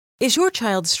Is your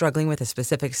child struggling with a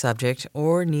specific subject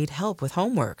or need help with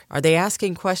homework? Are they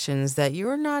asking questions that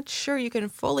you're not sure you can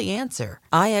fully answer?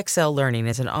 IXL Learning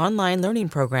is an online learning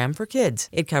program for kids.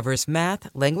 It covers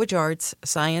math, language arts,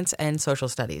 science, and social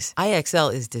studies.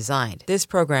 IXL is designed. This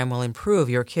program will improve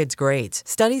your kids' grades.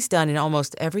 Studies done in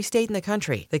almost every state in the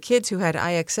country. The kids who had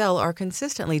IXL are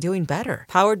consistently doing better.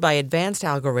 Powered by advanced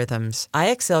algorithms,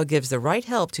 IXL gives the right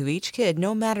help to each kid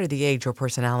no matter the age or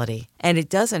personality. And it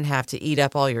doesn't have to eat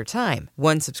up all your time.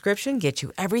 One subscription gets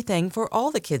you everything for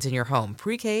all the kids in your home,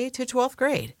 pre-K to 12th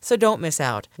grade. So don't miss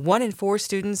out. 1 in 4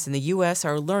 students in the U.S.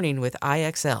 are learning with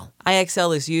IXL.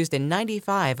 IXL is used in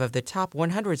 95 of the top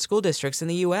 100 school districts in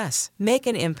the U.S. Make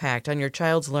an impact on your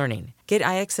child's learning. Get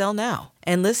IXL now.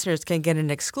 And listeners can get an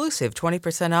exclusive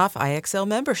 20% off IXL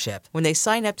membership when they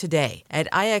sign up today at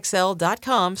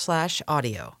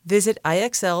IXL.com/audio. Visit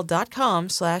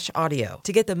IXL.com/audio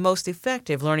to get the most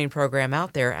effective learning program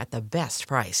out there at the best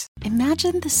price.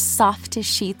 Imagine the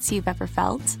softest sheets you've ever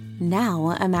felt.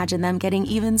 Now imagine them getting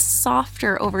even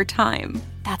softer over time.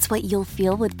 That's what you'll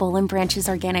feel with Boll & Branch's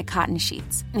organic cotton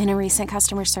sheets. In a recent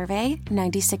customer survey,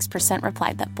 96%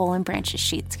 replied that Boll & Branch's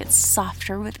sheets get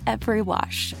softer with every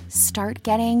wash. Start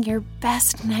getting your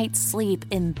best night's sleep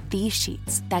in these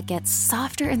sheets that get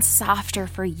softer and softer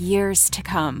for years to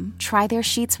come. Try their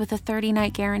sheets with a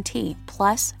 30-night guarantee,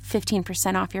 plus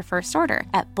 15% off your first order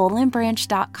at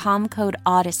bollandbranch.com code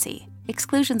Odyssey.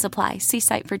 Exclusions apply. See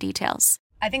site for details.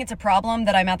 I think it's a problem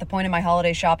that I'm at the point in my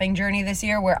holiday shopping journey this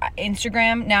year where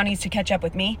Instagram now needs to catch up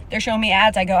with me. They're showing me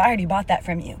ads. I go, I already bought that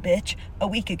from you, bitch, a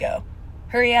week ago.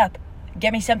 Hurry up.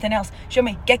 Get me something else. Show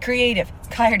me. Get creative.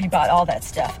 I already bought all that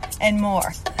stuff and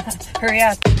more. Hurry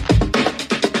up.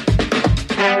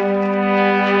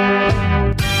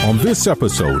 On this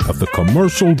episode of The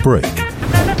Commercial Break.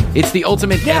 It's the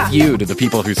ultimate FU to the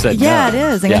people who said no. Yeah, it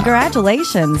is. And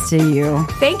congratulations to you.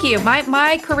 Thank you.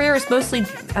 My career is mostly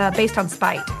based on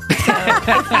spite. So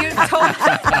if you told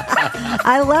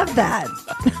I love that.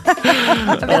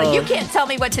 I mean, like, you can't tell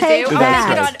me what to Take do.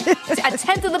 that. I'm making on a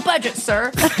tenth of the budget,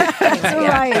 sir. That's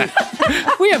right.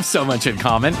 We have so much in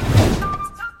common.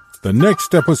 The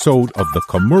next episode of The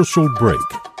Commercial Break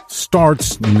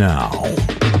starts now.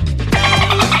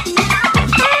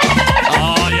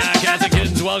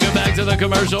 Welcome back to The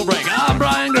Commercial Break. I'm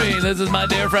Brian Green. This is my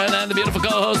dear friend and the beautiful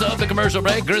co-host of The Commercial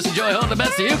Break, Chris Joy Holden. The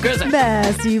best to you, Chris.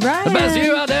 Best to you, Brian. The best to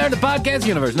you out there in the podcast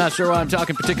universe. Not sure why I'm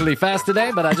talking particularly fast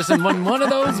today, but I just am in one of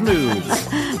those moods.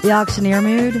 The auctioneer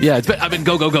mood? Yeah, I've been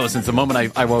go since the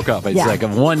moment I woke up. It's like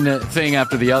one thing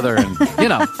after the other, and,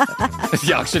 it's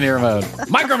the auctioneer mode.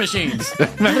 Micro Machines.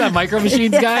 Remember that Micro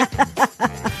Machines guy?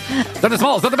 They're the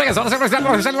smallest, they're the biggest. I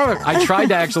tried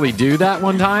to actually do that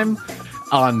one time.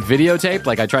 On videotape,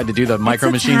 like I tried to do the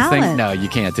Micro Machines thing. No, you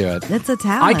can't do it. It's a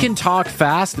talent. I can talk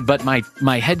fast, but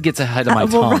my head gets ahead of my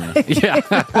tongue. Right. Yeah.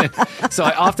 So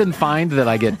I often find that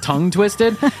I get tongue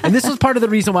twisted. And this was part of the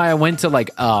reason why I went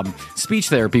to speech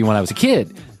therapy when I was a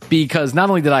kid. Because not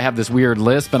only did I have this weird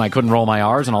lisp and I couldn't roll my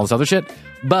R's and all this other shit,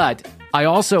 but I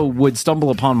also would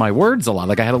stumble upon my words a lot.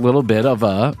 Like I had a little bit of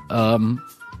a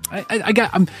I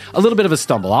got a little bit of a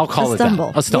stumble. I'll call it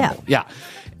that. A stumble. Yeah.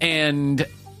 And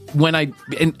the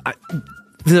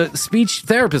speech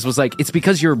therapist was like, it's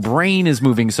because your brain is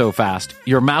moving so fast.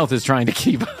 Your mouth is trying to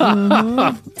keep up.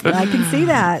 Mm-hmm. I can see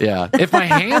that. Yeah. If my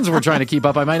hands were trying to keep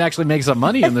up, I might actually make some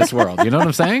money in this world. You know what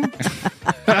I'm saying?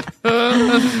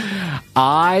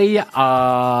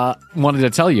 I wanted to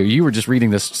tell you, you were just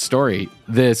reading this story.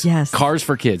 Cars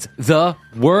for Kids. The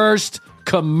worst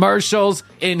commercials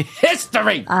in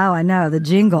history. Oh, I know. The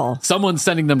jingle. Someone's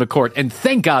sending them to court, and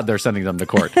thank God they're sending them to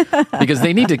court because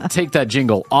they need to take that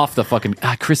jingle off the fucking...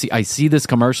 Chrissy, I see this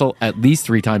commercial at least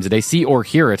 3 times a day. See or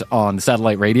hear it on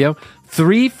satellite radio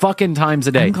 3 fucking times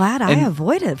a day. I'm glad I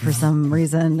avoid it for some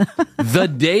reason. The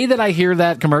day that I hear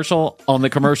that commercial on the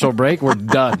commercial break, we're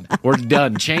done. We're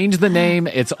done. Change the name.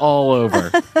 It's all over.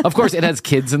 Of course, it has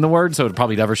kids in the word, so it'll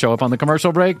probably never show up on the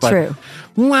commercial break. But true.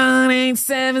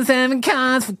 1877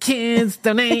 cars for kids.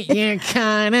 Donate your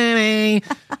kind of name.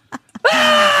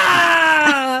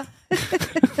 Ah!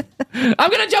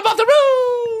 I'm going to jump off the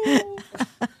roof.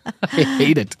 I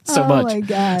hate it so much. Oh, my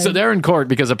God. So they're in court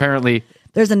because apparently...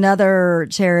 There's another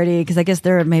charity, because I guess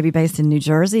they're maybe based in New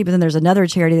Jersey, but then there's another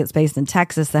charity that's based in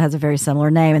Texas that has a very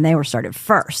similar name, and they were started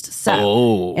first.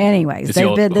 So, anyways,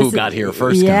 they've been who got here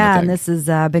first. Yeah, and this has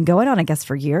been going on, I guess,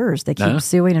 for years. They keep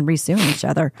suing and resuing each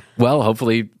other. Well,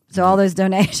 hopefully. So all those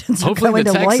donations are hopefully going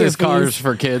the to Texas lawyer Cars fees,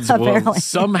 for Kids apparently. will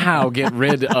somehow get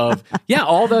rid of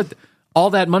all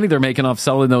that money they're making off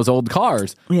selling those old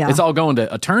cars. Yeah. It's all going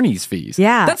to attorney's fees.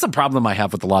 Yeah. That's the problem I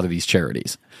have with a lot of these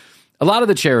charities. A lot of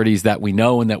the charities that we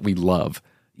know and that we love,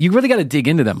 you really got to dig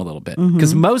into them a little bit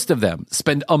because most of them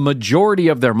spend a majority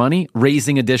of their money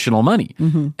raising additional money.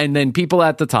 And then people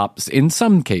at the top, in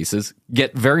some cases,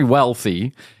 get very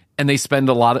wealthy and they spend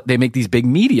they make these big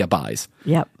media buys.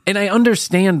 Yep. And I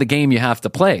understand the game you have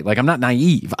to play. Like, I'm not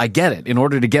naive. I get it. In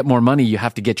order to get more money, you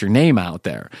have to get your name out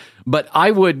there. But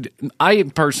I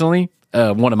personally,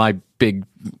 not one of my big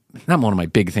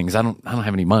things. I don't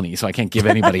have any money, so I can't give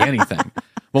anybody anything.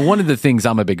 Well, one of the things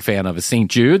I'm a big fan of is St.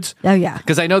 Jude's. Oh, yeah.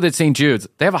 Because I know that St. Jude's,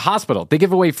 they have a hospital. They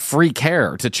give away free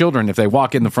care to children if they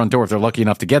walk in the front door, if they're lucky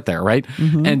enough to get there, right?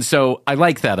 And so I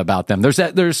like that about them.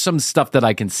 There's some stuff that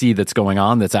I can see that's going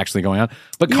on, that's actually going on.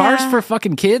 But cars for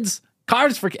fucking kids?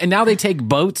 And now they take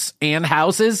boats and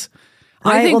houses?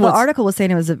 The article was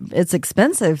saying it's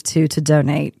expensive to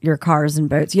donate your cars and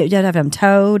boats. You had to have them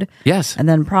towed, yes, and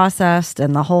then processed,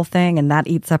 and the whole thing, and that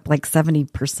eats up like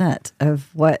 70% of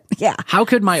what. Yeah. How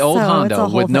could my old Honda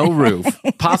with no roof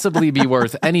possibly be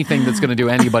worth anything that's going to do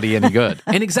anybody any good?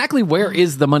 And exactly where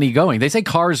is the money going? They say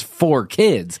cars for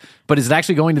kids, but is it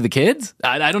actually going to the kids?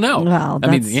 I don't know. Well, I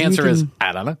mean, the answer is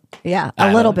I don't know. Yeah,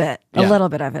 a little bit. A little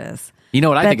bit of it is. You know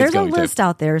what I think it's going to? There's a list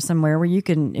out there somewhere where you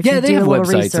can, if you they do have a little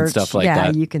websites research, and stuff like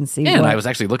that. you can see. Yeah, and I was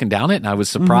actually looking down it, and I was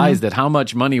surprised at how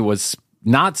much money was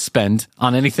not spent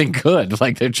on anything good.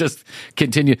 Like, they're just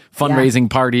continue fundraising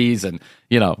parties and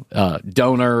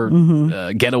donor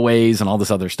getaways and all this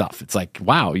other stuff. It's like,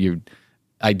 wow,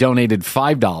 I donated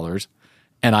 $5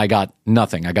 and I got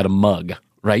nothing. I got a mug.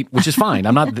 Right, which is fine.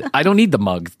 I don't need the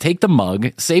mug. Take the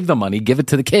mug, save the money, give it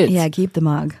to the kids. Yeah, keep the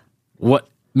mug. What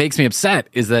makes me upset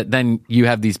is that then you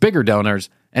have these bigger donors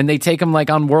and they take them like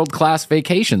on world-class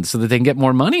vacations so that they can get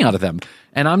more money out of them.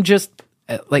 And I'm just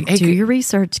like, hey, do your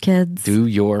research, kids. Do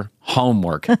your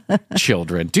homework,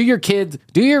 children. Do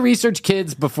your research,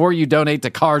 kids, before you donate to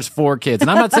Cars for Kids. And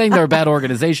I'm not saying they're a bad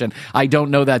organization. I don't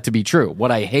know that to be true.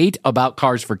 What I hate about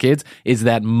Cars for Kids is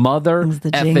that mother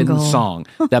effing song.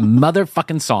 That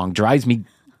motherfucking song drives me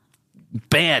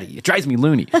batty. It drives me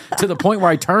loony to the point where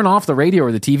I turn off the radio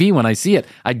or the TV when I see it.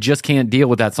 I just can't deal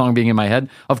with that song being in my head.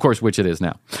 Of course, which it is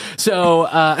now. So,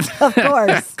 of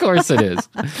course, of course it is.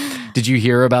 Did you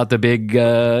hear about the big?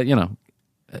 I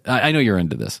know you're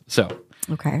into this. So,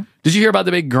 okay. Did you hear about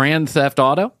the big Grand Theft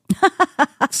Auto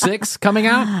 6 coming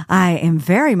out? I am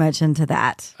very much into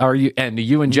that. Are you? And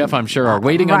you and Jeff, I'm sure, are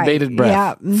waiting on bated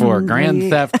breath for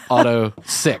Grand Theft Auto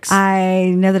 6.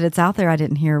 I know that it's out there. I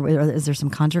didn't hear. Is there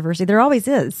some controversy? There always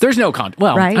is. There's no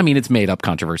right? I mean, it's made up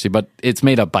controversy, but it's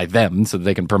made up by them so that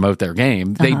they can promote their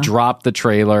game. They dropped the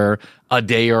trailer a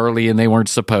day early and they weren't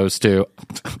supposed to.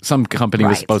 Some company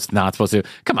was not supposed to.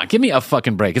 Come on, give me a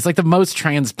fucking break. It's like the most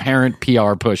transparent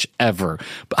PR push ever.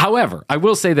 However, I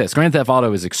will say this. Grand Theft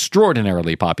Auto is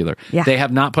extraordinarily popular. Yeah. They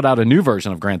have not put out a new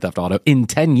version of Grand Theft Auto in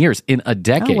 10 years, in a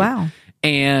decade. Oh, wow.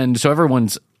 And so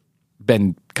everyone's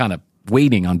been kind of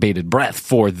waiting on bated breath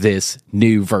for this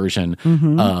new version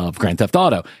of Grand Theft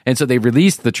Auto. And so they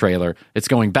released the trailer. It's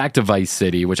going back to Vice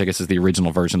City, which I guess is the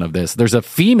original version of this. There's a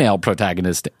female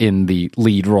protagonist in the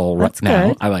lead role now.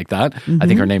 Good. I like that. I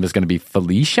think her name is going to be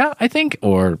Felicia, I think,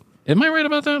 or am I right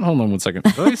about that? Hold on one second.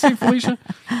 Did I say Felicia?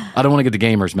 I don't want to get the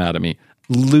gamers mad at me.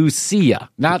 Lucia,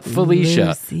 not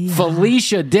Felicia.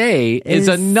 Felicia Day is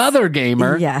another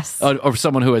gamer. Yes. Or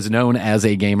someone who is known as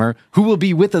a gamer who will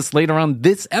be with us later on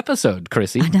this episode,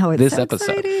 Chrissy. I know, it's this so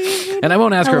episode. exciting. And I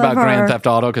won't ask her about Grand Theft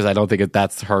Auto because I don't think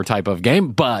that's her type of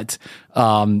game. But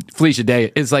Felicia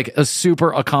Day is like a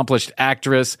super accomplished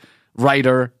actress,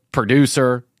 writer,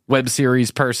 producer, web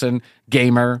series person,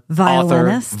 gamer,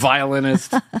 author,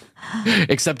 violinist,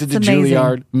 accepted to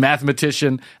Juilliard,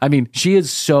 mathematician. I mean, she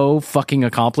is so fucking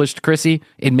accomplished, Chrissy.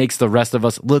 It makes the rest of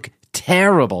us look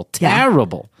terrible.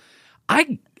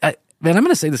 Man, I'm going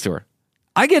to say this to her.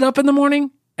 I get up in the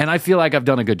morning and I feel like I've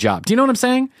done a good job. Do you know what I'm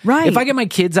saying? Right. If I get my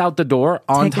kids out the door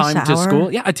on time to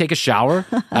school, I take a shower.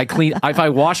 I clean. If I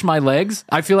wash my legs,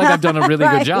 I feel like I've done a really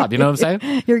good job. You know what I'm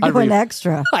saying? You're going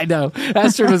extra. I know.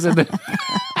 Astrid was in the...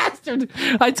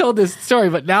 I told this story,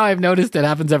 but now I've noticed it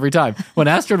happens every time. When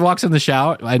Astrid walks in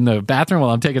the bathroom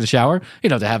while I'm taking a shower,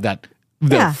 to have that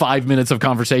 5 minutes of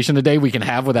conversation a day we can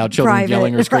have without children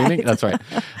yelling or screaming. Right. That's right.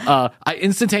 I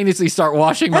instantaneously start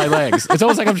washing my legs. It's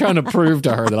almost like I'm trying to prove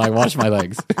to her that I wash my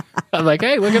legs. I'm like,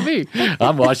 hey, look at me.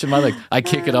 I'm washing my legs. I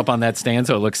kick it up on that stand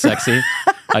so it looks sexy.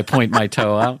 I point my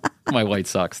toe out. My white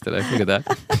socks today. Look at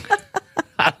that.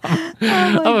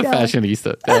 I'm a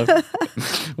fashionista.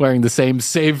 Wearing the same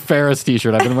Save Ferris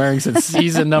t-shirt I've been wearing since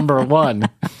season number 1.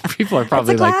 People are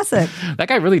probably like, classic. That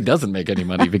guy really doesn't make any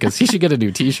money because he should get a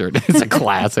new t-shirt. It's a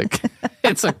classic.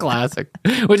 It's a classic,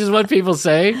 which is what people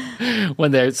say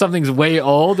when something's way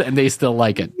old and they still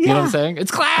like it. You know what I'm saying?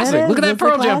 It's classic. Look at that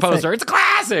Pearl Jam poster. It's a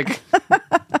classic.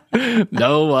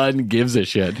 No one gives a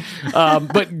shit.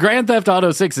 But Grand Theft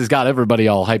Auto 6 has got everybody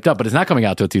all hyped up, but it's not coming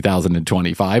out till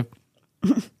 2025.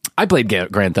 I played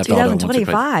Grand Theft Auto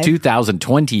 2025.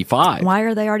 2025. Why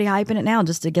are they already hyping it now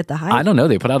just to get the hype? I don't know.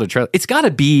 They put out a trailer. It's got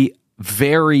to be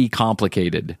very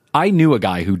complicated. I knew a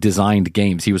guy who designed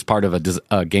games. He was part of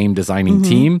a game designing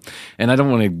team, and I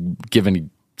don't want to give any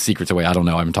secrets away. I don't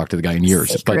know. I haven't talked to the guy in years.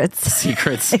 Secrets. But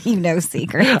secrets. You know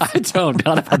secrets. I don't.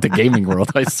 Not about the gaming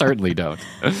world. I certainly don't.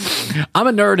 I'm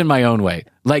a nerd in my own way,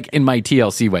 like in my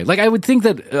TLC way. Like I would think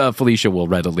that Felicia will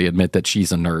readily admit that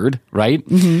she's a nerd, right?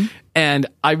 Mm-hmm. And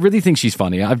I really think she's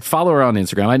funny. I follow her on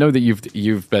Instagram. I know that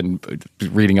you've been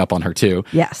reading up on her too.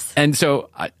 Yes. And so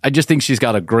I just think she's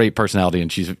got a great personality,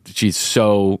 and she's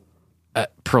so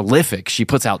prolific. She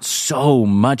puts out so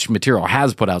much material,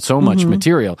 has put out so much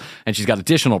material, and she's got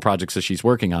additional projects that she's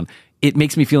working on. It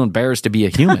makes me feel embarrassed to be a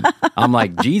human. I'm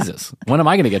like, Jesus, when am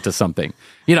I going to get to something?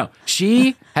 You know,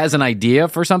 she has an idea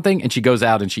for something, and she goes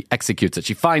out and she executes it.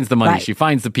 She finds the money, she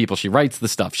finds the people, she writes the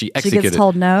stuff, she executes it. She gets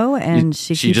told no, and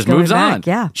she just going moves back. on.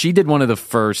 Yeah, she did one of the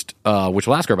first, which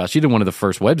we'll ask her about. She did one of the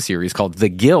first web series called The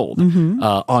Guild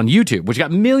on YouTube, which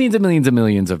got millions and millions and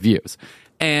millions of views.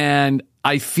 And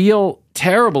I feel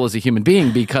terrible as a human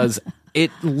being because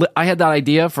I had that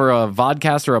idea for a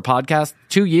vodcast or a podcast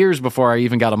 2 years before I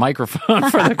even got a microphone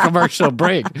for the commercial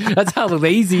break. That's how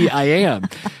lazy I am.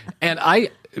 And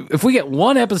if we get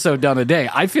one episode done a day,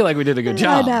 I feel like we did a good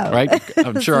job, right?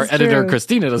 I'm sure our editor,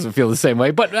 Christina, doesn't feel the same way,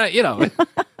 but I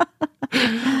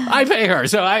pay her,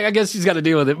 so I guess she's got to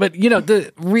deal with it. But,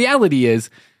 the reality is,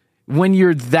 when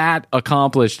you're that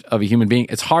accomplished of a human being,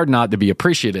 it's hard not to be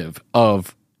appreciative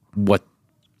of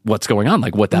what's going on,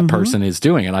 like what that person is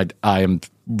doing. And I am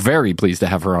very pleased to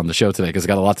have her on the show today because I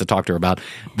got a lot to talk to her about,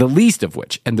 the least of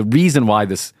which, and the reason why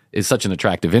this is such an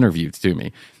attractive interview to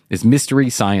me, is Mystery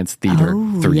Science Theater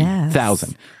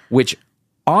 3000, which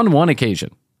on the one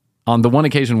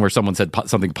occasion where someone said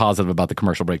something positive about the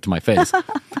commercial break to my face,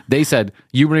 they said,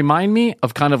 you remind me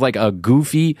of kind of like a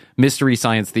goofy Mystery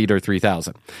Science Theater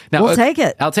 3000. Now, we'll take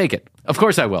it. I'll take it. Of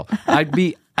course I will. I'd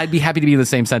be happy to be in the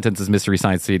same sentence as Mystery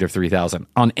Science Theater 3000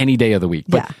 on any day of the week.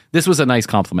 But this was a nice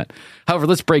compliment. However,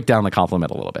 let's break down the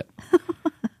compliment a little bit.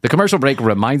 The commercial break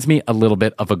reminds me a little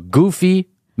bit of a goofy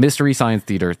Mystery Science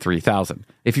Theater 3000.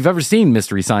 If you've ever seen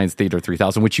Mystery Science Theater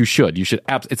 3000, which you should.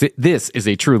 This is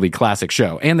a truly classic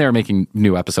show, and they're making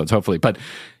new episodes, hopefully. But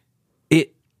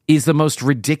it is the most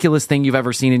ridiculous thing you've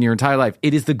ever seen in your entire life.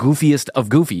 It is the goofiest of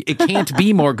goofy. It can't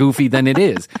be more goofy than it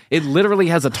is. It literally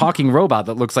has a talking robot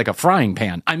that looks like a frying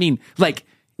pan. I mean, like...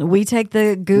 We take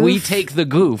the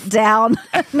goof down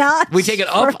a notch. We take it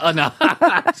up a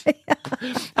notch.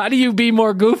 How do you be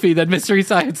more goofy than Mystery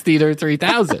Science Theater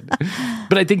 3000?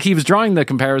 But I think he was drawing the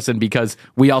comparison because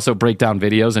we also break down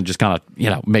videos and just kind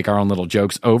of, make our own little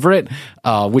jokes over it,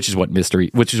 which is what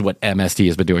MST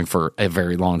has been doing for a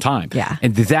very long time. Yeah.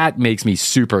 And that makes me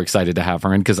super excited to have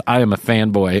her in because I am a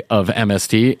fanboy of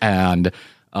MST and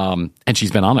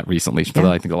she's been on it recently for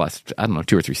I think the last,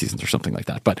 2 or 3 seasons or something like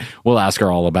that. But we'll ask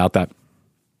her all about that.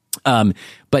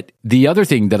 But the other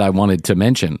thing that I wanted to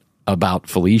mention about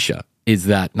Felicia is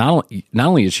that not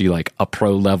only is she like a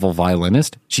pro level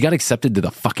violinist, she got accepted to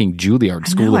the fucking Juilliard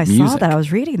School of Music. I saw that. I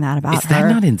was reading that about her. Is that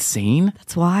not insane?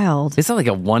 That's wild. It's not like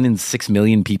a 1 in 6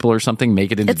 million people or something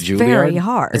make it into Juilliard. It's very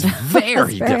hard. It's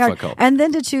very difficult. Hard. And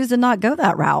then to choose to not go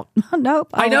that route. Nope.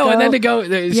 I know. And then to go,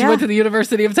 she went to the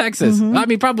University of Texas. I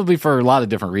mean, probably for a lot of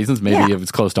different reasons. Maybe it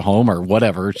was close to home or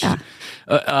whatever.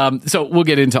 So we'll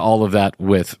get into all of that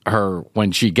with her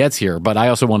when she gets here. But I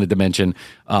also wanted to mention,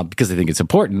 because I think it's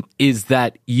important, is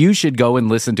that you should go and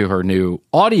listen to her new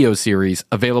audio series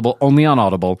available only on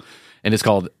Audible, and it's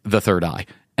called The Third Eye.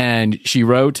 And she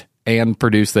wrote and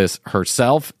produced this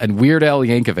herself, and Weird Al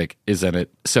Yankovic is in it.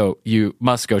 So you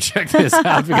must go check this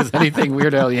out because anything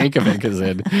Weird Al Yankovic is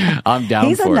in, I'm down for.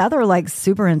 He's another like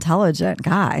super intelligent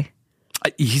guy.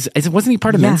 Wasn't he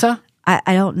part of Mensa?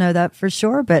 I don't know that for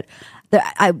sure, but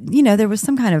there was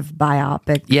some kind of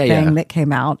biopic thing that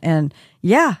came out, and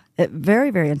very,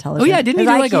 very intelligent. Oh yeah, didn't he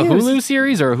do like a Hulu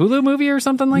series or a Hulu movie or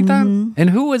something like that? And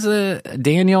who was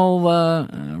Daniel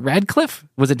Radcliffe?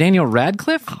 Was it Daniel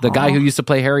Radcliffe, the guy who used to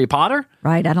play Harry Potter?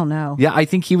 Right, I don't know. Yeah, I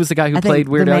think he was the guy who played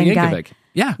Weird Al Yankovic.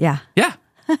 Yeah.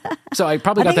 So I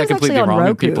probably got that completely wrong,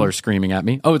 and people are screaming at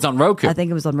me. Oh, it's on Roku. I think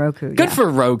it was on Roku. Good for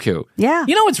Roku. Yeah.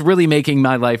 You know what's really making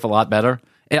my life a lot better?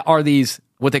 Are these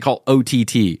what they call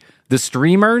OTT, the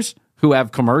streamers who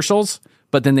have commercials,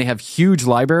 but then they have huge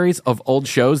libraries of old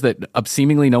shows that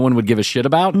seemingly no one would give a shit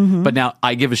about. But now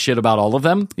I give a shit about all of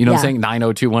them. You know what I'm saying?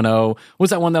 90210.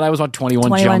 What's that one that I was on?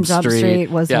 21 Jump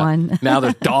Street was one. Now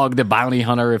there's Dog the Bounty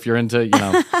Hunter. If you're into,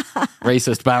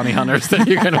 racist bounty hunters, then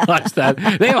you can watch that.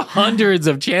 They have hundreds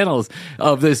of channels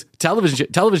of this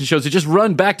television shows that just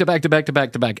run back to back to back to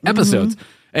back to back episodes.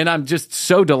 And I'm just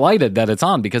so delighted that it's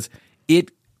on because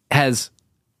it has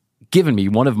given me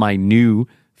one of my new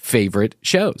favorite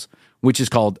shows, which is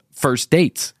called First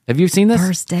Dates. Have you seen this?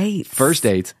 First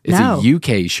Dates. It's a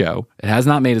UK show. It has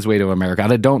not made its way to America.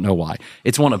 I don't know why.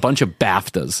 It's won a bunch of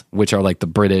BAFTAs, which are like the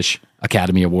British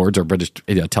Academy Awards or British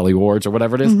Telly Awards or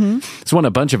whatever it is. It's won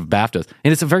a bunch of BAFTAs.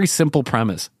 And it's a very simple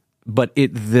premise. But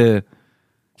the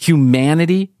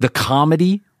humanity, the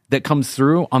comedy that comes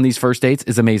through on these first dates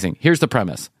is amazing. Here's the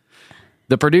premise.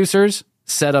 The producers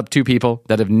set up two people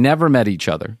that have never met each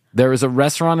other. There is a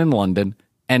restaurant in London,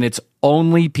 and it's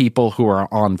only people who are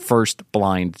on first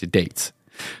blind dates.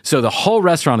 So the whole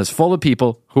restaurant is full of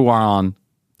people who are on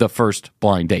the first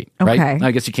blind date, right? Okay.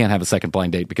 I guess you can't have a second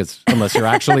blind date because unless you're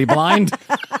actually blind.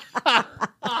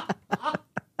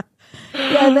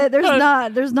 Yeah,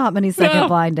 there's not many second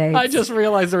blind dates. I just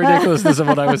realized the ridiculousness of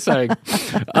what I was saying.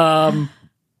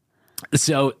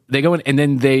 So they go in and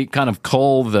then they kind of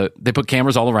they put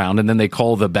cameras all around and then they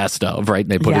call the best of, right?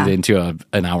 And they put it into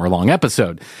an hour-long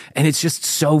episode. And it's just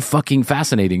so fucking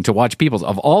fascinating to watch people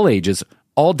of all ages,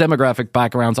 all demographic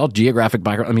backgrounds, all geographic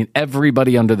backgrounds. I mean,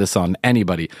 everybody under the sun,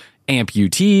 anybody.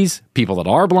 Amputees, people that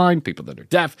are blind, people that are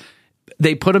deaf.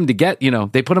 They put them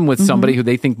they put them with somebody who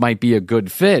they think might be a good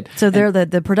fit. So they're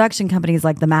the production company is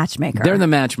like the matchmaker. They're the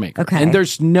matchmaker. Okay. And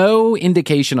there's no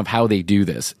indication of how they do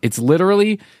this. It's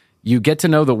literally... You get to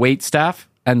know the wait staff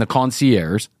and the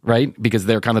concierge, right? Because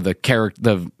they're kind of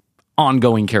the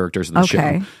ongoing characters of the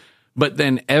show. But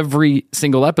then every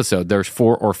single episode, there's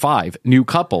 4 or 5 new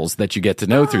couples that you get to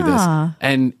know through this.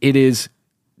 And it is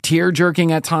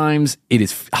tear-jerking at times. It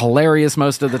is hilarious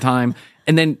most of the time.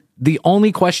 And then the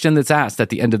only question that's asked at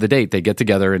the end of the date, they get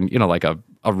together in, like a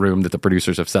room that the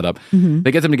producers have set up.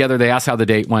 They get them together. They ask how the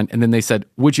date went. And then they said,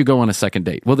 would you go on a second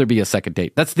those are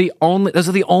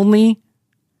the only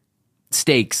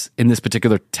stakes in this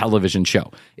particular television show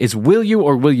is will you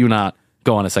or will you not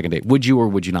go on a second date? Would you or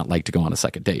would you not like to go on a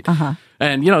second date?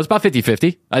 And, it's about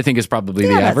 50-50, I think is probably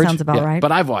the average. That sounds about right.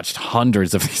 But I've watched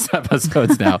hundreds of these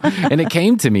episodes now. And it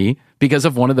came to me because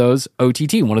of one of those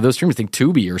OTT, one of those streamers, I think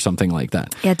Tubi or something like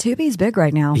that. Yeah, Tubi's big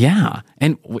right now. Yeah.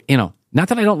 And, not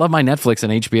that I don't love my Netflix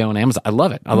and HBO and Amazon. I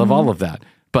love it. I love all of that.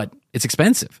 But it's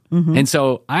expensive. And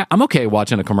so I'm okay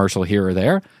watching a commercial here or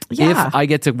there if I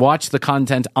get to watch the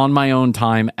content on my own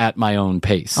time at my own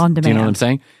pace. On demand. Do you know what I'm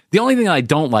saying? The only thing I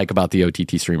don't like about the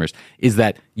OTT streamers is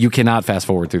that you cannot fast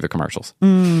forward through the commercials.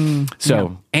 And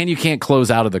you can't close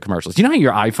out of the commercials. You know how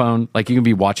your iPhone, like you can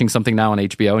be watching something now on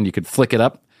HBO and you could flick it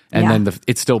up and then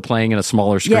it's still playing in a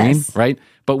smaller screen, right?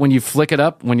 But when you flick it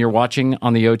up, when you're watching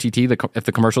on the OTT, if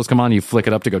the commercials come on, you flick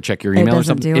it up to go check your email or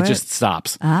something, it just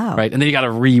stops, right? And then you got to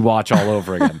rewatch all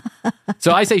over again.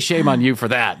 So I say shame on you for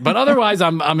that. But otherwise,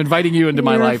 I'm inviting you into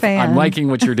my life. I'm liking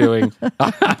what you're doing.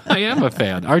 I am a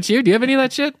fan. Aren't you? Do you have any of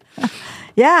that shit?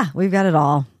 Yeah, we've got it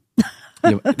all.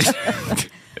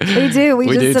 We do.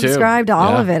 We just subscribe to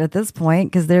all of it at this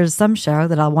point because there's some show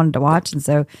that I wanted to watch. And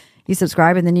so you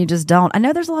subscribe and then you just don't. I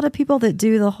know there's a lot of people that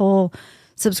do the whole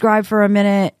subscribe for a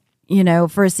minute,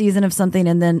 for a season of something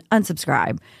and then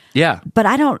unsubscribe. Yeah. But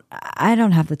I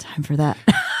don't have the time for that.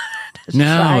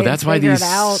 No, that's why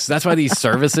these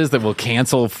services that will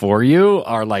cancel for you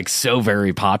are like so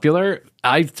very popular.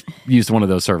 I used one of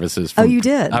those services. Oh, you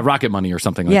did? Rocket Money or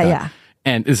something like that. Yeah.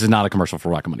 And this is not a commercial for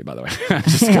Rocket Money, by the way. I'm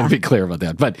just going to be clear about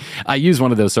that. But I used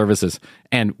one of those services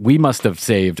and we must have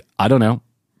saved, I don't know,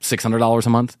 $600 a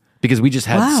month because we just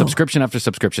had subscription after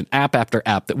subscription, app after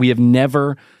app that we have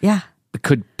never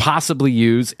could possibly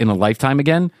use in a lifetime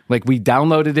again. Like we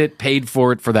downloaded it, paid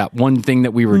for it for that one thing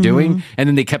that we were doing, and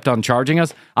then they kept on charging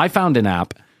us. I found an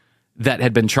app that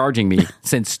had been charging me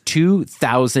since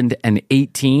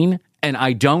 2018, and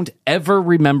I don't ever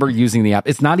remember using the app.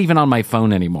 It's not even on my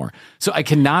phone anymore. So I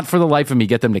cannot for the life of me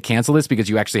get them to cancel this because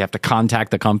you actually have to contact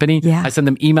the company. Yeah. I send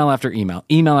them email after email,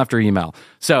 email after email.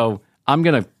 So I'm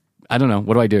going to, I don't know.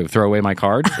 What do I do? Throw away my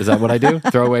card? Is that what I do?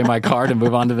 Throw away my card and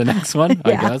move on to the next one,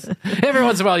 I guess. Every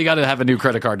once in a while, you got to have a new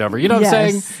credit card number. You know what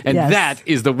I'm saying? And that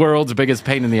is the world's biggest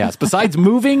pain in the ass. Besides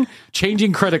moving,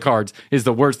 changing credit cards is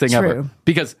the worst thing ever.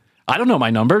 Because I don't know my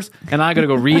numbers, and I got to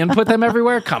go re-input them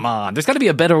everywhere? Come on. There's got to be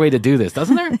a better way to do this,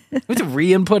 doesn't there? We have to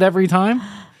re-input every time.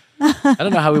 I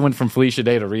don't know how we went from Felicia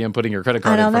Day to re-inputting your credit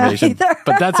card information,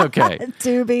 but that's okay.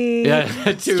 Tubi. Yeah,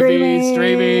 Tubi,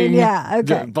 streaming. Yeah,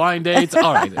 okay. Blind dates.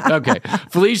 All right, okay.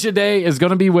 Felicia Day is going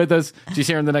to be with us. She's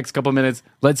here in the next couple of minutes.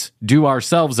 Let's do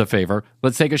ourselves a favor.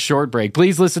 Let's take a short break.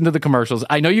 Please listen to the commercials.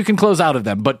 I know you can close out of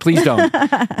them, but please don't.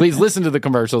 Please listen to the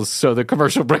commercials so the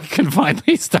commercial break can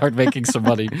finally start making some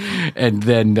money. And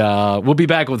then we'll be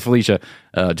back with Felicia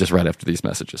just right after these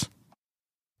messages.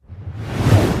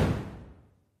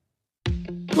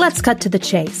 Let's cut to the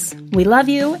chase. We love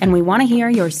you, and we want to hear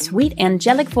your sweet,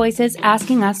 angelic voices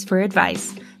asking us for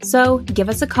advice. So give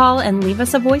us a call and leave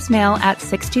us a voicemail at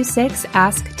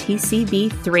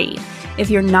 626-ASK-TCB3. If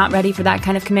you're not ready for that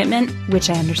kind of commitment, which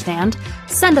I understand,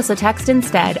 send us a text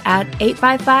instead at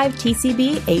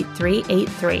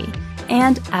 855-TCB-8383.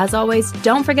 And as always,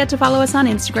 don't forget to follow us on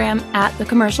Instagram at The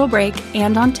Commercial Break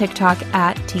and on TikTok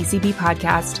at TCB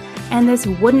Podcast. And this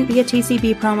wouldn't be a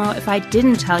TCB promo if I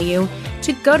didn't tell you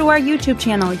to go to our YouTube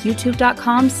channel,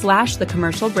 youtube.com/The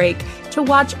Commercial Break, to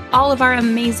watch all of our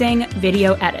amazing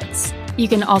video edits. You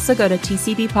can also go to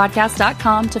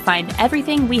tcbpodcast.com to find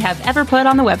everything we have ever put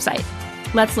on the website.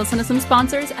 Let's listen to some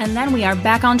sponsors, and then we are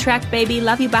back on track, baby.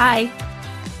 Love you. Bye.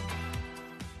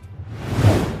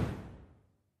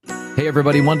 Hey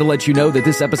everybody, wanted to let you know that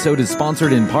this episode is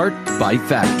sponsored in part by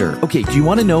Factor. Okay, do you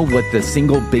want to know what the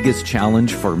single biggest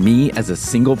challenge for me as a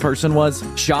single person was?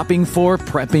 Shopping for,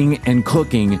 prepping, and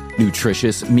cooking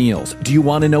nutritious meals. Do you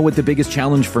want to know what the biggest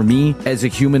challenge for me as a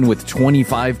human with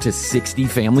 25 to 60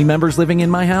 family members living in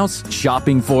my house?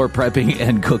 Shopping for, prepping,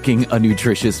 and cooking a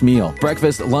nutritious meal.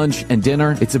 Breakfast, lunch, and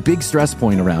dinner, it's a big stress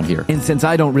point around here. And since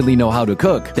I don't really know how to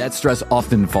cook, that stress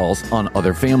often falls on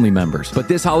other family members. But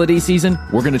this holiday season,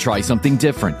 we're going to try something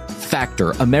different.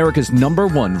 Factor, America's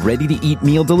 #1 ready-to-eat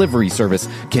meal delivery service,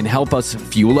 can help us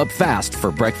fuel up fast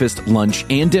for breakfast, lunch,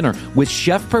 and dinner with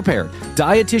chef-prepared,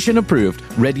 dietitian-approved,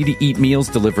 ready-to-eat meals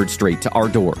delivered straight to our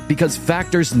door. Because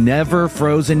Factor's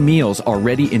never-frozen meals are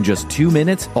ready in just 2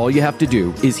 minutes, all you have to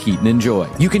do is heat and enjoy.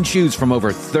 You can choose from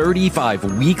over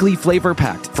 35 weekly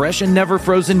flavor-packed, fresh and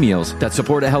never-frozen meals that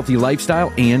support a healthy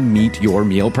lifestyle and meet your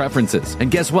meal preferences.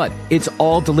 And guess what? It's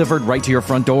all delivered right to your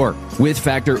front door. With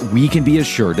Factor, we can be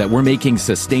assured that we're making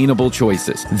sustainable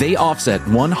choices. They offset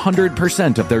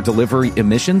 100% of their delivery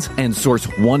emissions and source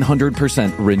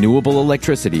 100% renewable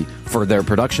electricity for their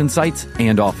production sites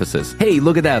and offices. Hey,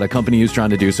 look at that, a company who's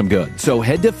trying to do some good. So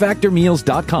head to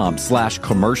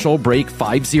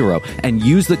factormeals.com/commercialbreak50 and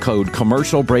use the code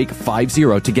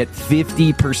commercialbreak50 to get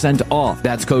 50% off.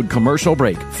 That's code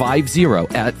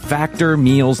commercialbreak50 at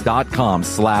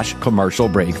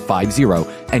factormeals.com/commercialbreak50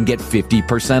 and get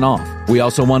 50% off. We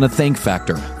also want to thank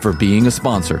Factor for being a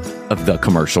sponsor of The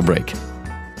Commercial Break.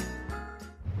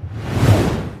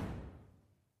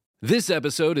 This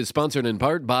episode is sponsored in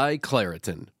part by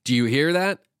Claritin. Do you hear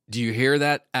that? Do you hear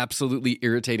that absolutely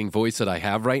irritating voice that I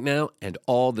have right now and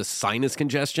all the sinus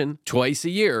congestion? Twice a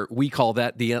year, we call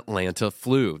that the Atlanta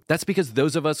flu. That's because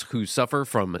those of us who suffer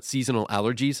from seasonal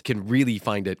allergies can really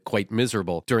find it quite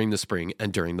miserable during the spring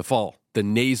and during the fall. The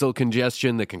nasal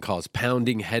congestion that can cause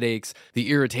pounding headaches, the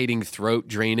irritating throat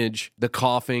drainage, the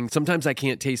coughing. Sometimes I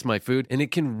can't taste my food, and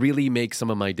it can really make some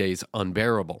of my days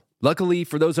unbearable. Luckily,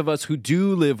 for those of us who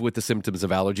do live with the symptoms of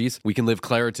allergies, we can live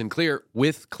Claritin Clear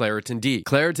with Claritin D.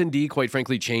 Claritin D, quite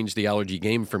frankly, changed the allergy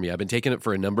game for me. I've been taking it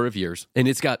for a number of years, and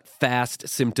it's got fast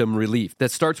symptom relief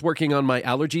that starts working on my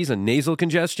allergies and nasal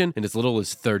congestion in as little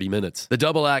as 30 minutes. The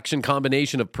double-action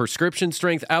combination of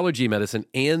prescription-strength allergy medicine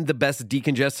and the best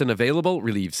decongestant available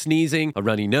relieves sneezing, a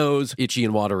runny nose, itchy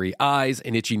and watery eyes,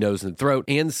 an itchy nose and throat,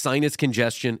 and sinus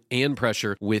congestion and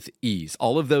pressure with ease.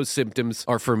 All of those symptoms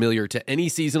are familiar to any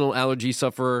seasonal allergy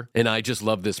sufferer, and I just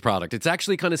love this product. It's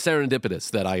actually kind of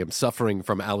serendipitous that I am suffering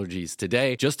from allergies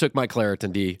today. Just took my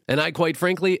Claritin D, and I quite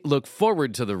frankly look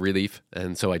forward to the relief,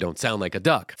 and so I don't sound like a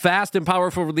duck. Fast and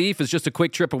powerful relief is just a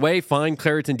quick trip away. Find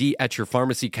Claritin D at your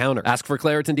pharmacy counter. Ask for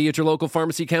Claritin D at your local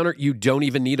pharmacy counter. You don't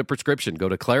even need a prescription. Go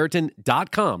to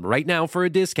Claritin.com right now for a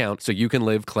discount so you can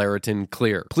live Claritin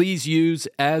Clear. Please use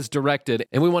as directed,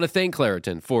 and we want to thank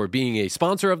Claritin for being a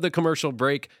sponsor of The Commercial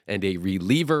Break and a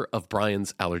reliever of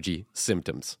Brian's allergy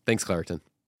symptoms. Thanks, Claritin.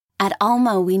 At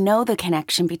Almo, we know the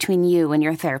connection between you and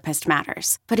your therapist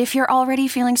matters. But if you're already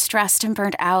feeling stressed and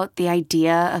burnt out, the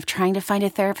idea of trying to find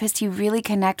a therapist you really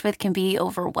connect with can be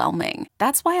overwhelming.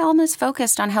 That's why Almo's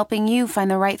focused on helping you find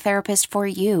the right therapist for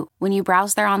you. When you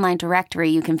browse their online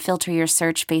directory, you can filter your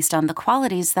search based on the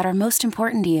qualities that are most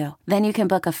important to you. Then you can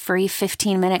book a free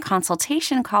 15-minute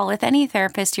consultation call with any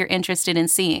therapist you're interested in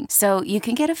seeing, so you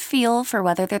can get a feel for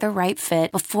whether they're the right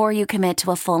fit before you commit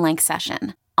to a full-length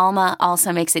session. Alma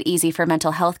also makes it easy for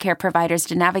mental health care providers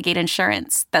to navigate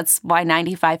insurance. That's why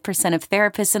 95% of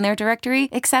therapists in their directory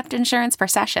accept insurance for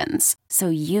sessions. So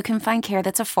you can find care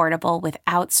that's affordable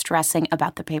without stressing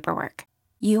about the paperwork.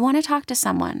 You want to talk to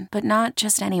someone, but not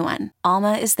just anyone.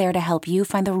 Alma is there to help you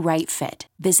find the right fit.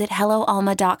 Visit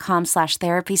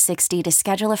helloalma.com/therapy60 to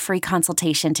schedule a free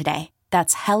consultation today.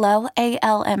 That's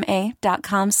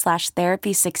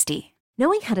helloalma.com/therapy60.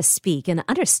 Knowing how to speak and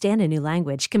understand a new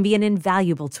language can be an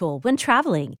invaluable tool when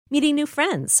traveling, meeting new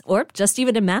friends, or just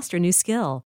even to master a new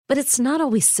skill. But it's not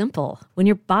always simple when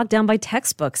you're bogged down by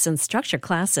textbooks and structured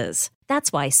classes.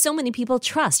 That's why so many people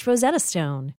trust Rosetta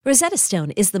Stone. Rosetta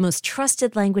Stone is the most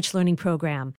trusted language learning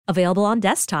program, available on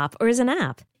desktop or as an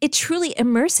app. It truly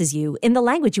immerses you in the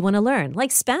language you want to learn,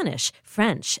 like Spanish,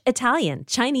 French, Italian,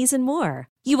 Chinese, and more.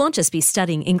 You won't just be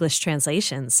studying English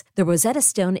translations. The Rosetta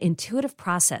Stone intuitive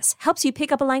process helps you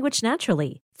pick up a language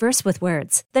naturally, first with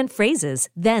words, then phrases,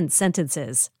 then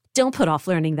sentences. Don't put off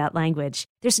learning that language.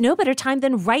 There's no better time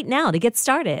than right now to get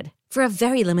started. For a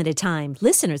very limited time,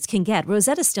 listeners can get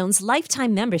Rosetta Stone's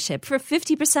lifetime membership for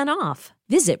 50% off.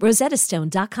 Visit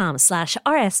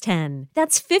rosettastone.com/rs10.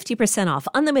 That's 50% off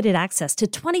unlimited access to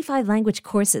 25 language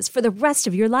courses for the rest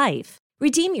of your life.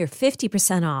 Redeem your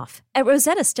 50% off at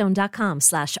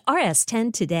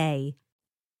rosettastone.com/rs10 today.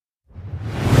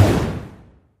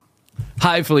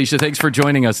 Hi, Felicia. Thanks for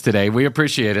joining us today. We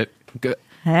appreciate it. Good.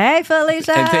 Hey,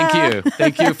 Felicia. And thank you.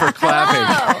 Thank you for clapping.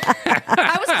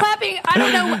 I was clapping. I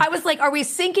don't know. I was like, are we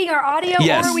syncing our audio?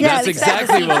 Yes, or are we that's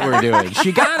exactly what we're doing.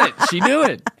 She got it. She knew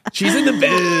it. She's in the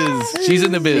biz. She's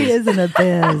in the biz. She is in the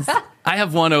biz. I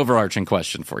have one overarching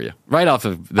question for you right off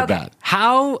of the bat.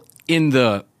 How in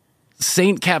the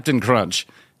Saint Captain Crunch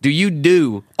do you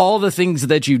do all the things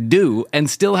that you do and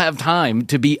still have time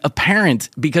to be a parent?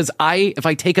 Because if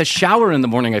I take a shower in the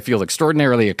morning, I feel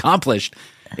extraordinarily accomplished.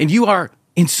 And you are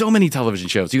in so many television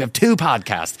shows. You have 2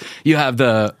 podcasts. You have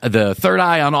the Third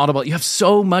Eye on Audible. You have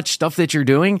so much stuff that you're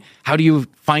doing. How do you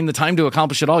find the time to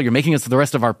accomplish it all? You're making us the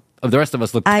rest of us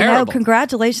look terrible. I know.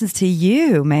 Congratulations to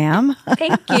you, ma'am.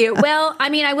 Thank you. Well, I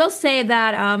mean, I will say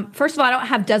that first of all, I don't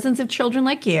have dozens of children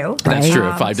like you. That's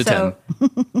true. 5 to 10.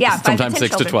 Yeah, sometimes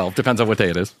 6 to 12. Depends on what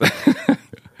day it is.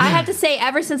 I have to say,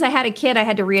 ever since I had a kid, I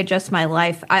had to readjust my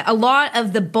life. A lot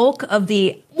of the bulk of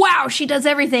the, wow, she does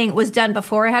everything, was done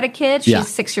before I had a kid. She's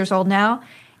 6 years old now.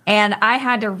 And I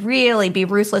had to really be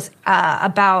ruthless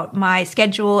about my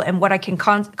schedule and what I can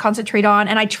concentrate on.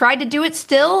 And I tried to do it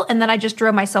still, and then I just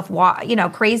drove myself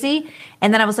crazy.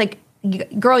 And then I was like,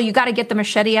 girl, you got to get the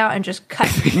machete out and just cut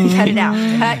it out.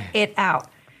 Cut it out.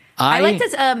 I like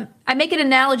this. I make an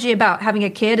analogy about having a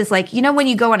kid is like, you know, when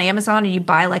you go on Amazon and you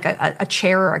buy like a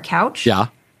chair or a couch. Yeah.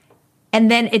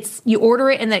 And then you order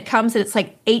it and then it comes and it's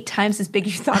like 8 times as big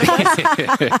as you thought it was.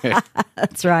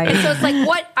 That's right. And so it's like,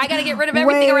 what? I got to get rid of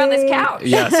everything around this couch.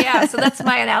 Yes. Yeah. So that's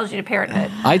my analogy to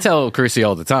parenthood. I tell Chrissy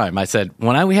all the time. I said,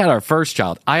 when we had our first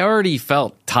child, I already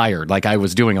felt tired, like I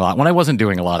was doing a lot when I wasn't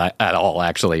doing a lot at all,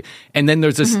 actually. And then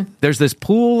there's this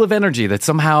pool of energy that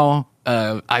somehow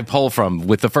I pull from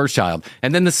with the first child,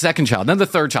 and then the second child, then the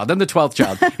third child, then the 12th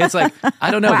child. It's like, I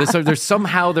don't know. Wow.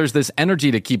 There's this energy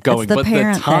to keep going, but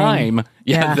the time,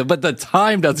 but the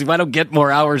time doesn't. I don't get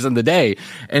more hours in the day,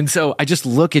 and so I just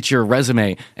look at your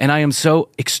resume, and I am so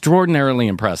extraordinarily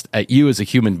impressed at you as a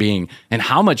human being and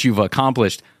how much you've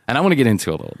accomplished. And I want to get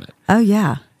into it a little bit. Oh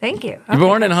yeah. Thank you. You're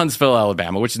born in Huntsville,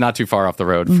 Alabama, which is not too far off the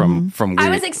road from I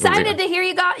was excited to hear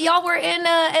y'all were in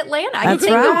Atlanta. I That's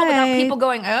couldn't right. go without people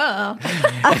going, oh.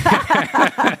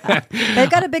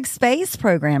 They've got a big space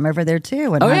program over there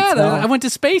too. I went to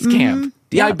space camp.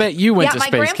 Yeah, I bet you went to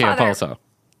space camp also.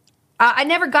 I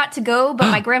never got to go,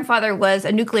 but my grandfather was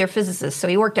a nuclear physicist, so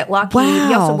he worked at Lockheed. Wow.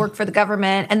 He also worked for the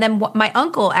government. And then my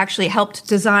uncle actually helped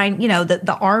design,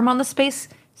 the arm on the space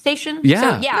station. Yeah. So,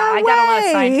 I got a lot of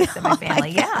scientists in my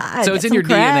family. God. So it's in your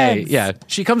DNA. Yeah.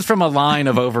 She comes from a line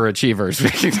of overachievers,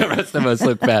 making the rest of us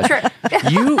look bad. Sure.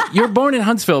 You're born in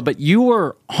Huntsville, but you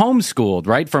were homeschooled,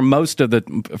 right? For most of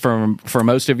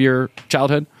your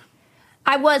childhood?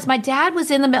 I was. My dad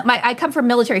was in I come from a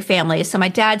military family, so my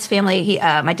dad's family.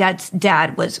 My dad's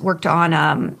dad worked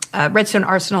on Redstone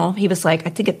Arsenal. He was like, I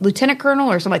think, a lieutenant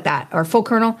colonel or something like that, or full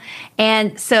colonel.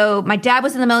 And so my dad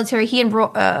was in the military. He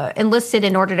enlisted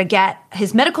in order to get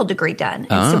his medical degree done.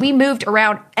 And so we moved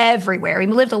around everywhere. We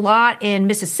lived a lot in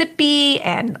Mississippi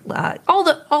and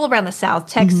all around the South,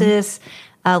 Texas.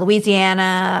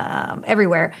 Louisiana,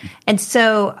 everywhere. And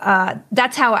so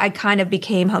that's how I kind of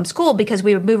became homeschooled, because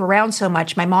we would move around so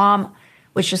much. My mom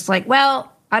was just like,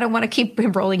 well, I don't want to keep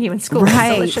enrolling you in school.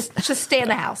 Right. So let's just stay in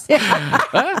the house.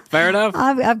 Fair enough.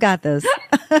 I've got this.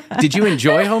 Did you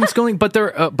enjoy homeschooling?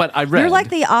 But I read You're like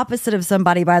the opposite of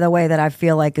somebody, by the way, that I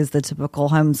feel like is the typical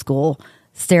homeschool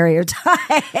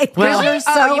stereotype. Well, you're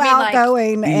so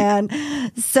outgoing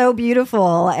and so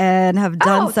beautiful and have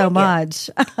done so much.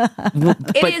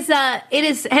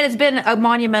 It has been a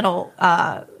monumental.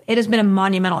 It has been a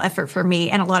monumental effort for me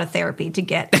and a lot of therapy to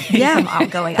get them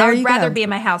outgoing. I would rather be in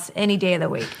my house any day of the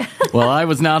week. Well, I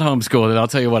was not homeschooled, and I'll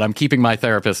tell you what, I'm keeping my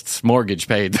therapist's mortgage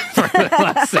paid for the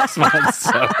last 6 months.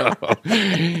 So.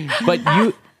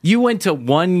 But you went to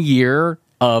 1 year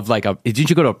of did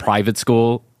you go to a private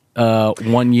school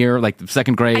 1 year, like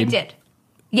second grade? I did.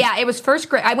 Yeah, it was first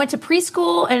grade. I went to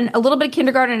preschool and a little bit of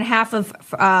kindergarten and half of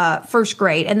first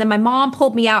grade. And then my mom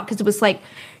pulled me out because it was like,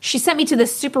 she sent me to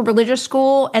this super religious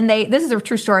school. And this is a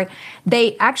true story.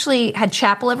 They actually had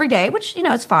chapel every day, which,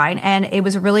 it's fine. And it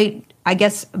was a really, I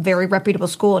guess, very reputable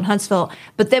school in Huntsville.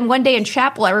 But then one day in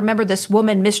chapel, I remember this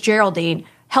woman, Miss Geraldine,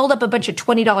 held up a bunch of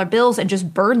 $20 bills and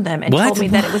just burned them and told me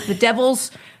that it was the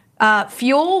devil's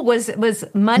fuel was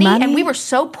money. And we were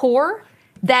so poor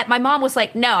that my mom was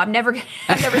like, no, I'm never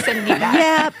sending you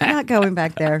back. Yeah, not going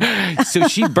back there. So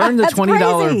she burned the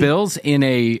 $20 bills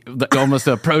in almost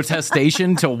a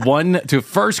protestation to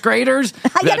first graders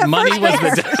that money was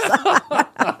the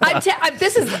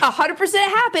this is 100%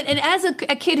 happened. And as a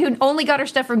kid who only got her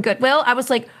stuff from Goodwill, I was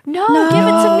like, no, give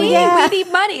it to me. Yeah. We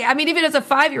need money. I mean, even as a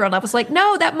 5-year-old, I was like,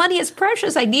 no, that money is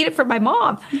precious. I need it for my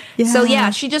mom. Yeah. So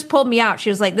she just pulled me out. She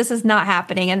was like, this is not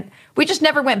happening. And we just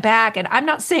never went back. And I'm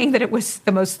not saying that it was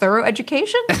the most thorough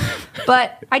education,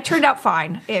 but I turned out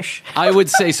fine-ish. I would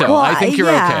say so. Well, I think you're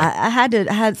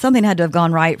okay. Something had to have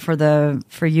gone right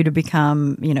for you to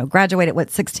become, graduate at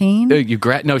 16?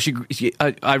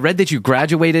 I read that you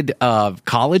graduated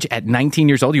college at 19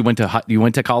 years old. You went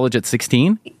to college at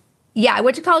 16? Yeah, I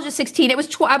went to college at 16. I was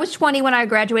 20 when I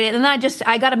graduated, and then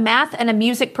I got a math and a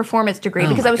music performance degree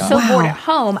because I was so bored at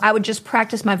home. I would just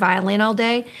practice my violin all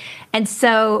day. And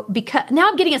so, now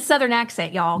I'm getting a Southern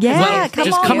accent, y'all. Yeah,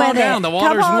 come on down. The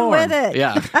water's warm. With it.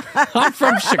 Yeah, I'm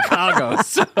from Chicago,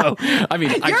 so I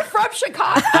mean, you're from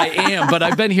Chicago. I am, but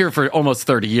I've been here for almost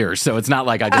 30 years, so it's not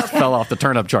like I just fell off the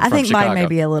turnip truck. I from think Chicago. mine may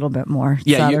be a little bit more.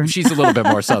 Yeah, Southern. she's a little bit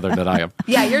more Southern than I am.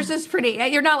 Yeah, yours is pretty.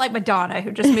 You're not like Madonna,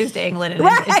 who just moves to England and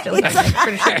is still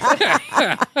British.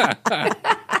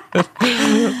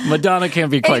 Madonna can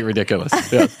be quite ridiculous.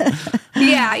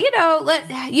 Yeah,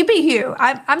 you be you.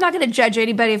 I'm not going to judge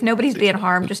anybody. If nobody's being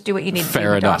harmed, just do what you need to do.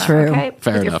 Fair enough. True. Okay?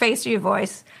 Fair With enough. your face or your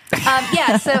voice. So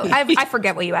I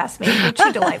forget what you asked me. You're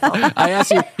too delightful. I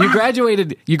asked you. You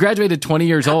graduated 20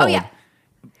 years old. Oh yeah.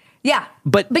 Yeah,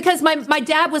 but because my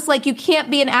dad was like, you can't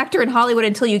be an actor in Hollywood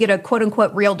until you get a quote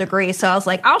unquote real degree. So I was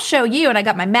like, I'll show you. And I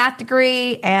got my math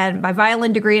degree and my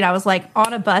violin degree. And I was like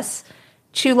on a bus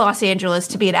to Los Angeles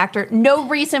to be an actor. No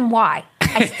reason why.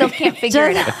 I still can't figure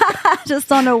it out.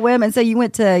 Just on a whim. And so you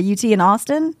went to UT in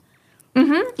Austin?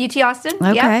 Mm-hmm. UT Austin.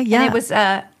 Okay, yeah.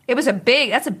 And that's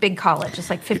a big college. It's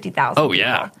like 50,000. Oh,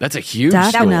 yeah. That's a huge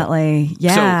Definitely. school.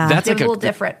 Yeah. So that's a little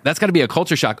different. That's got to be a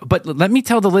culture shock. But let me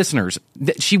tell the listeners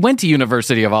that she went to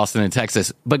University of Austin in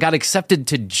Texas, but got accepted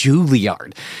to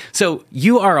Juilliard. So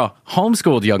you are a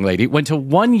homeschooled young lady, went to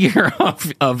 1 year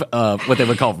of what they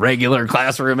would call regular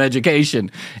classroom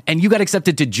education, and you got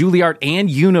accepted to Juilliard and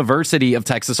University of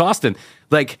Texas Austin.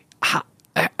 Like,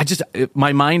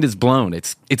 my mind is blown.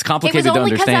 It's complicated to understand. It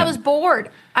was only because I was bored.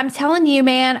 I'm telling you,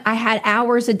 man, I had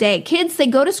hours a day. Kids, they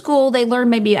go to school, they learn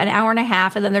maybe an hour and a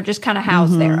half, and then they're just kind of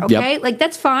housed there, okay? Yep. Like,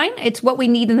 that's fine. It's what we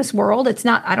need in this world. It's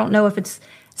not, I don't know if it's,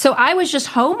 so I was just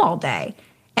home all day,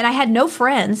 and I had no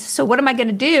friends. So what am I going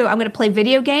to do? I'm going to play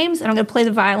video games, and I'm going to play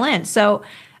the violin. So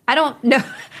I don't know.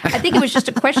 I think it was just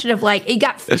a question of like, you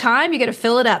got time, you got to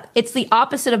fill it up. It's the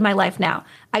opposite of my life now.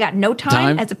 I got no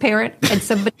time as a parent and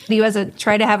somebody who has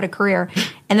tried to have a career.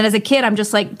 And then as a kid, I'm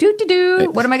just like,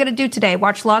 what am I going to do today?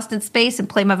 Watch Lost in Space and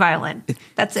play my violin.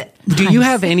 That's it. Do you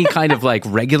have any kind of like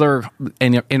regular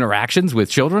interactions with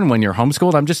children when you're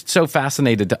homeschooled? I'm just so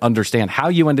fascinated to understand how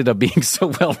you ended up being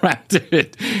so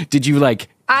well-rounded. Did you like...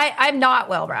 I'm not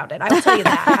well-rounded. I will tell you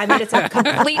that. I mean, it's a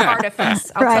complete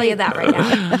artifice. I'll tell you that right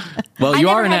now. Well, you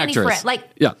are an actress.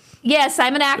 Yes,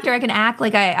 I'm an actor. I can act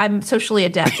like I'm socially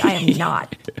adept. I am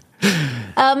not.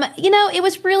 It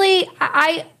was really,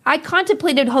 I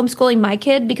contemplated homeschooling my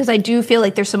kid because I do feel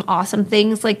like there's some awesome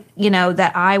things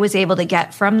that I was able to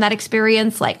get from that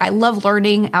experience. Like I love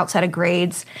learning outside of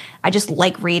grades. I just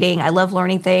like reading. I love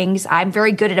learning things. I'm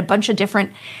very good at a bunch of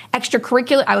different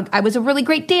extracurricular. I was a really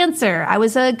great dancer. I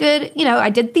was a good, I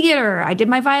did theater. I did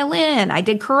my violin. I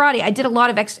did karate. I did a lot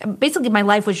of basically my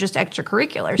life was just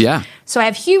extracurriculars. Yeah. So I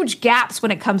have huge gaps when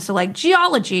it comes to like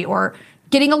geology or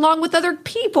getting along with other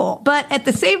people. But at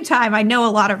the same time, I know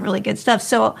a lot of really good stuff.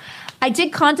 So I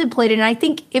did contemplate it. And I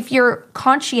think if you're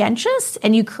conscientious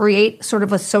and you create sort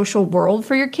of a social world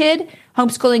for your kid,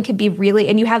 homeschooling could be really,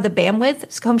 and you have the bandwidth,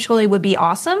 homeschooling would be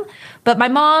awesome. But my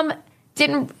mom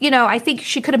didn't, I think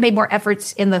she could have made more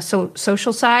efforts in the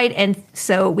social side. And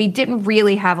so we didn't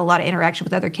really have a lot of interaction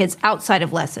with other kids outside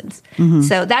of lessons. Mm-hmm.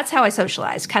 So that's how I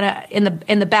socialized, kind of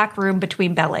in the back room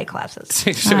between ballet classes.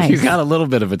 So nice. You got a little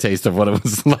bit of a taste of what it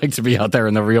was like to be out there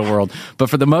in the real world. But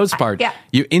for the most part,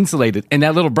 you insulated. And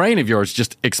that little brain of yours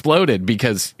just exploded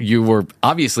because you were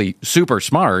obviously super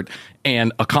smart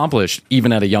and accomplished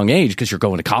even at a young age because you're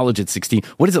going to college at 16.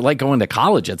 What is it like going to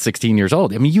college at 16 years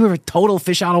old? I mean, you were a total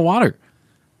fish out of water.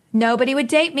 Nobody would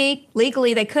date me.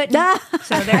 Legally, they couldn't.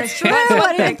 So there's true.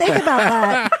 I didn't think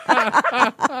about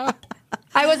that.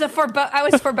 I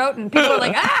was verboten. People were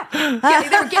like, yeah,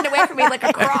 they were getting away from me like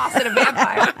a cross and a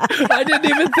vampire. I didn't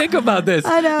even think about this.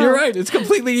 I know. You're right. It's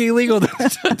completely illegal to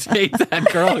date that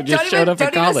girl who just showed up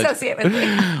at college. Don't even associate with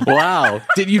me. Wow.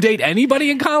 Did you date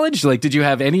anybody in college? Like, did you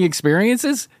have any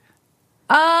experiences?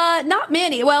 Not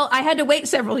many. Well, I had to wait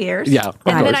several years. Yeah,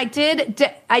 and then I did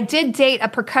date a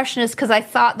percussionist because I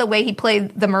thought the way he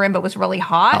played the marimba was really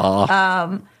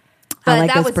hot. But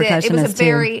that was it. It was a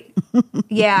very,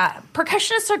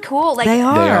 percussionists are cool. Like, they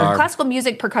are. Classical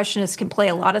music percussionists can play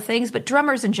a lot of things, but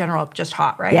drummers in general are just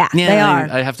hot, right? Yeah, they are.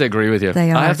 I have to agree with you.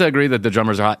 They are. I have to agree that the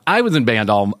drummers are hot. I was in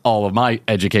band all of my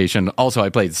education. Also, I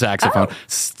played saxophone.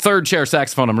 Third chair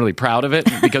saxophone. I'm really proud of it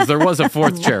because there was a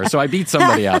fourth chair, so I beat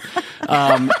somebody out.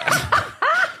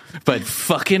 But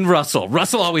fucking Russell.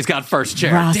 Russell always got first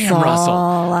chair. Damn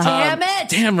Russell. Damn it.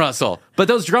 Damn Russell. But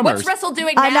those drummers. What's Russell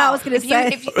doing now? I know, I was going to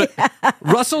say.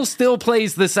 Russell still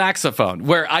plays the saxophone,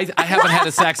 where I haven't had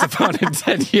a saxophone in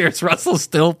 10 years. Russell's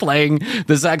still playing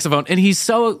the saxophone, and he's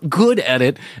so good at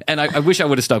it, and I wish I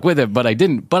would have stuck with it, but I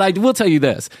didn't. But I will tell you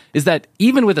this, is that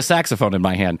even with a saxophone in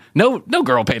my hand, no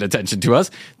girl paid attention to us.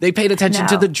 They paid attention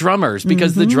to the drummers,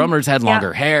 because the drummers had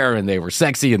longer hair, and they were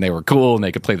sexy, and they were cool, and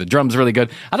they could play the drums really good.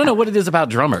 I don't know what it is about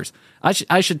drummers.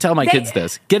 I should tell my kids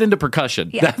this. Get into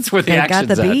percussion. Yeah. That's where the action's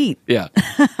got the beat. Yeah.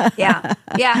 Yeah.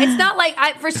 It's not like,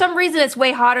 for some reason, it's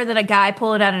way hotter than a guy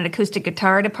pulling out an acoustic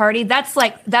guitar at a party. That's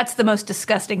the most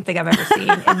disgusting thing I've ever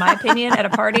seen, in my opinion, at a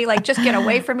party. Like, just get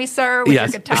away from me, sir, with your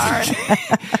guitar.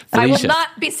 I will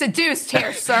not be seduced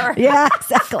here, sir. Yeah,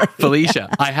 exactly.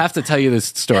 Felicia, I have to tell you this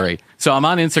story. So I'm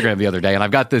on Instagram the other day, and I've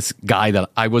got this guy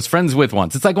that I was friends with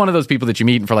once. It's like one of those people that you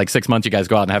meet, and for like 6 months, you guys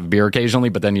go out and have a beer occasionally,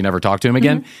 but then you never talk to him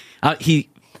again. He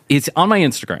is on my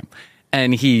Instagram,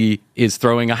 and he is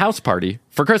throwing a house party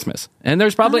for Christmas. And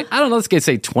there's probably, I don't know, let's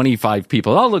say 25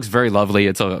 people. It all looks very lovely.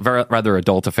 It's a rather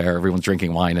adult affair. Everyone's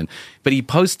drinking wine. But he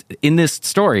posts in this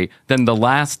story, then the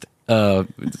last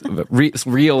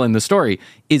reel in the story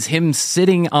is him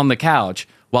sitting on the couch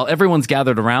while everyone's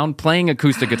gathered around playing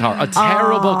acoustic guitar, a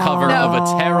terrible cover of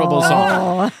a terrible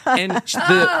song. And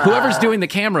whoever's doing the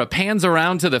camera pans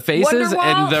around to the faces,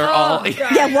 and they're all...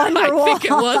 Wonderwall. I think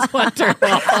it was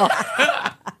Wonderwall.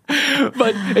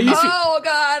 But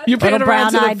you pan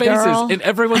around to the faces, and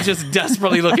everyone's just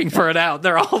desperately looking for it out.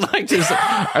 They're all like,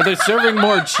 are they serving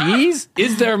more cheese?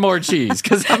 Is there more cheese?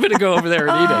 Because I'm going to go over there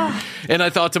and eat it. And I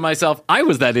thought to myself, I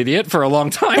was that idiot for a long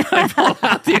time. I pulled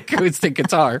out the acoustic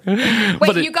guitar.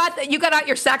 Wait, you got out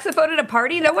your saxophone at a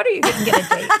party? No wonder you didn't get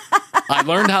a date. I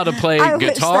learned how to play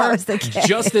guitar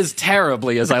just as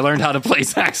terribly as I learned how to play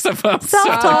saxophone.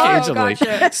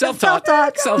 Self-taught.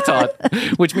 Self-taught,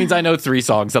 which means I know 3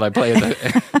 songs that I play.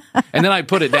 And then I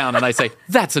put it down and I say,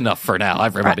 that's enough for now,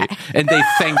 everybody. And they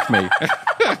thank me.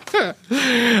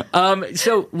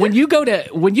 So when you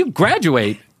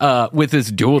graduate with this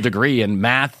dual degree in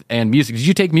math and music, did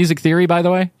you take music theory, by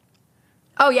the way?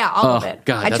 Oh, yeah, all of it.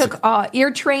 God, I took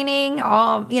ear training,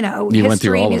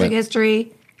 history, music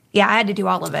history. Yeah, I had to do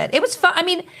all of it. It was fun. I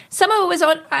mean, some of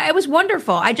it was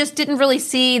wonderful. I just didn't really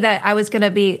see that I was going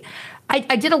to be...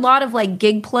 I did a lot of like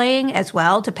gig playing as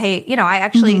well to pay, I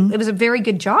actually, it was a very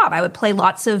good job. I would play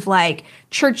lots of like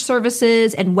church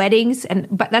services and weddings.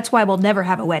 But that's why I will never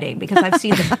have a wedding, because I've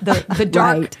seen the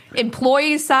dark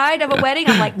employee side of a wedding.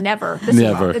 I'm like, never.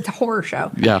 It's a horror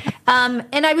show. Yeah.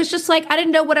 And I was just like, I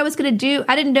didn't know what I was going to do.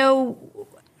 I didn't know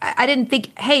I didn't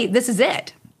think, hey, this is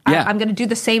it. Yeah. I'm going to do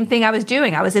the same thing I was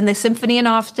doing. I was in the symphony in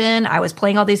Austin. I was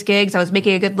playing all these gigs. I was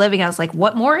making a good living. I was like,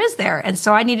 what more is there? And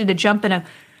so I needed to jump in a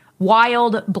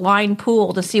wild, blind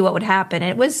pool to see what would happen.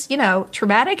 And it was,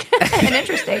 traumatic and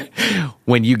interesting.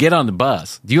 When you get on the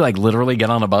bus, do you like literally get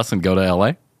on a bus and go to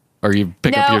LA? Or you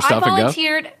pick up your stuff and go? No, I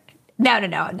volunteered.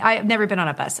 No. I've never been on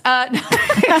a bus.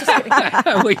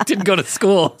 We didn't go to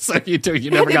school, so you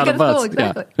never got a bus. School,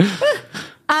 exactly. Yeah.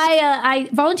 I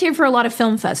volunteered for a lot of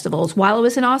film festivals while I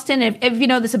was in Austin. If you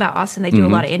know this about Austin, they do a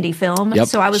lot of indie film. Yep.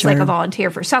 So I was like a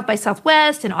volunteer for South by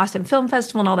Southwest and Austin Film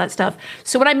Festival and all that stuff.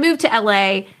 So when I moved to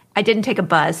LA, I didn't take a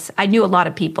bus. I knew a lot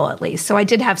of people, at least. So I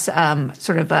did have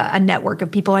sort of a network of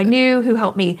people I knew who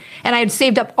helped me. And I had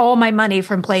saved up all my money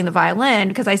from playing the violin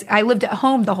because I lived at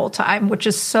home the whole time, which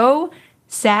is so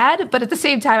sad. But at the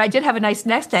same time, I did have a nice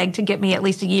nest egg to get me at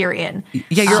least a year in.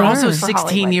 Yeah, you're also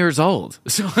 16 years old.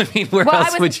 So, I mean, where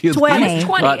else would you 20. I was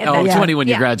 20. 20 when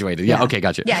you graduated. Yeah, okay,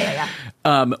 gotcha. Yeah.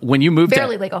 When you moved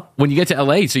barely legal. When you get to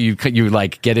LA, so you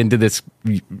like get into this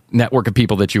network of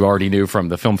people that you already knew from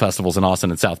the film festivals in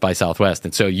Austin and South by Southwest,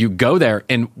 and so you go there.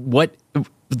 And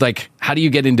how do you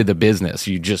get into the business?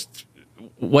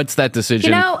 What's that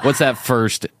decision? What's that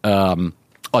first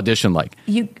audition like?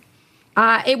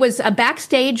 It was a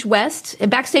Backstage West.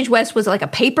 Backstage West was like a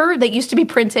paper that used to be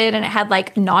printed, and it had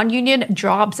like non-union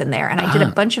jobs in there. And I did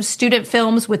a bunch of student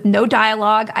films with no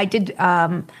dialogue. I did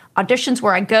auditions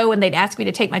where I go and they'd ask me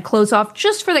to take my clothes off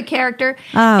just for the character.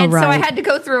 So I had to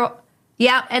go through.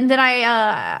 Yeah, and then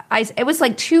it was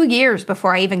like 2 years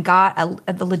before I even got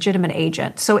the legitimate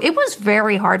agent. So it was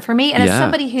very hard for me. And as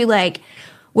somebody who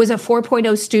was a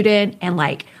 4.0 student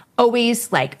and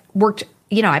always worked.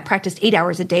 I practiced 8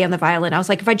 hours a day on the violin. I was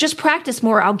like, if I just practice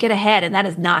more, I'll get ahead. And that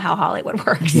is not how Hollywood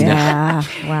works. Yeah.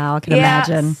 Wow. I can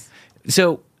imagine.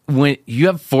 So when you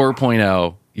have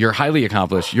 4.0, you're highly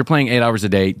accomplished. You're playing 8 hours a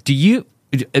day.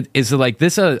 Is it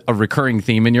this a recurring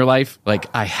theme in your life?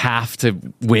 I have to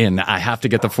win. I have to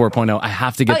get the 4.0. I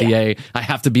have to get the A. I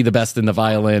have to be the best in the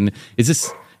violin. Is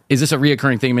this a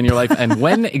reoccurring theme in your life? And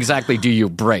when exactly do you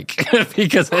break?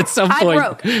 Because at some point... I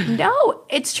broke. No,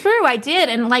 it's true. I did.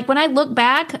 And when I look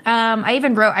back, I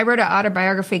wrote an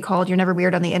autobiography called You're Never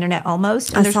Weird on the Internet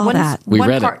Almost. And I saw that. We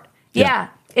read it. Yeah.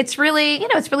 It's really,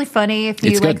 it's really funny if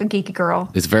you like a geeky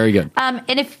girl. It's very good. And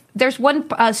if there's one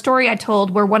story I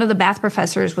told where one of the math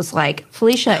professors was like,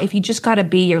 Felicia, if you just got a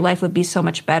B, your life would be so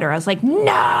much better. I was like,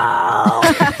 no.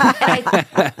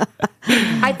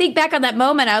 I think back on that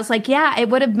moment, I was like, yeah, it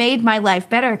would have made my life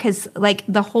better because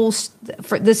the whole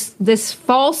for this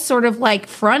false sort of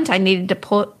front I needed to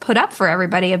put up for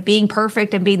everybody of being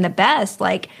perfect and being the best.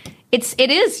 It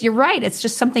is. You're right. It's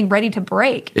just something ready to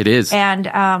break. It is.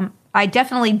 And I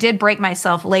definitely did break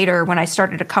myself later when I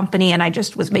started a company and I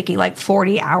just was making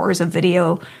 40 hours of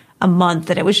video a month,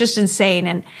 and it was just insane.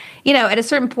 And, at a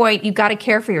certain point, you got to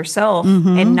care for yourself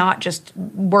and not just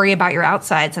worry about your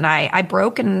outsides. And I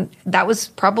broke, and that was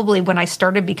probably when I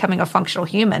started becoming a functional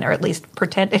human, or at least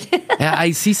pretended. Yeah, I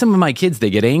see some of my kids,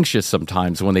 they get anxious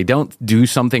sometimes when they don't do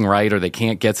something right or they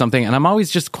can't get something. And I'm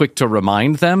always just quick to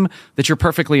remind them that you're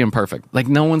perfectly imperfect.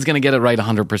 No one's going to get it right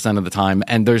 100% of the time.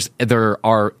 And there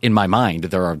are, in my mind,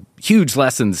 there are huge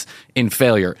lessons in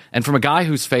failure. And from a guy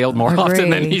who's failed more often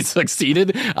than he's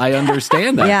succeeded, I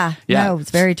understand that. Yeah. No,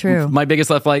 it's very true. My biggest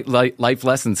life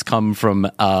lessons come from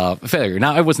failure.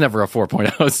 Now, I was never a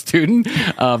 4.0 student.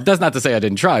 That's not to say I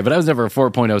didn't try, but I was never a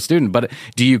 4.0 student. But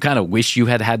do you kind of wish you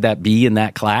had that B in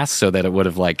that class so that it would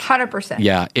have 100%.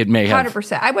 Yeah, it may have.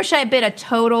 100%. I wish I had been a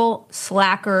total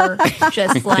slacker,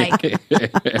 just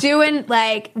doing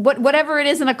whatever it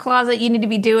is in a closet you need to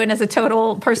be doing as a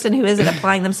total person who isn't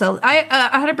applying themselves. I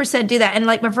 100% do that.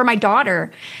 And for my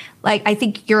daughter, I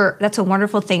think that's a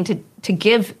wonderful thing to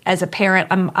give as a parent,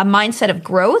 a mindset of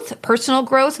growth, personal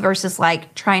growth versus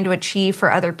trying to achieve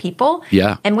for other people.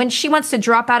 Yeah. And when she wants to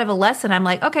drop out of a lesson, I'm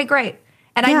like, okay, great.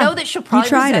 And I know that she'll probably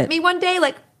resent me one day.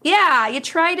 Yeah, you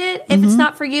tried it. If it's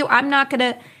not for you, I'm not going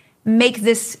to make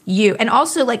this you. And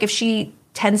also if she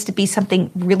tends to be something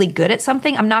really good at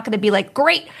something, I'm not going to be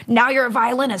great, now you're a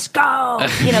violinist, go.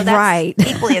 That's right.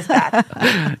 equally as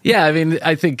bad. Yeah, I mean,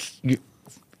 I think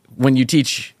when you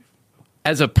teach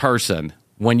as a person,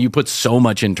 when you put so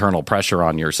much internal pressure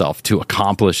on yourself to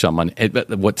accomplish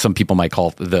what some people might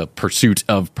call the pursuit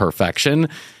of perfection,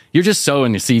 you're just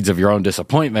sowing the seeds of your own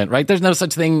disappointment, right? There's no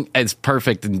such thing as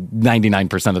perfect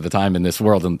 99% of the time in this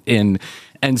world. And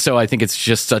And so I think it's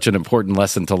just such an important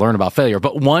lesson to learn about failure.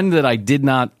 But one that I did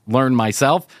not learn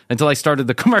myself until I started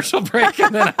the commercial break.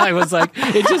 And then I was like,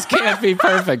 it just can't be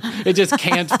perfect. It just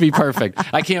can't be perfect.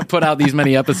 I can't put out these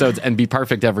many episodes and be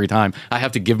perfect every time. I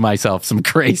have to give myself some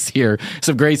grace here,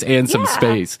 some grace and some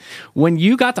space. When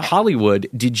you got to Hollywood,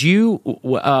 did you,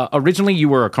 originally you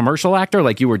were a commercial actor?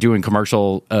 Like you were doing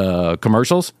commercials?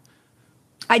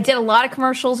 I did a lot of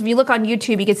commercials. If you look on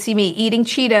YouTube, you can see me eating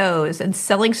Cheetos and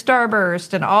selling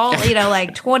Starburst and all,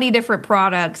 like 20 different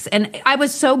products. And I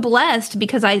was so blessed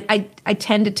because I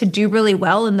tended to do really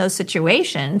well in those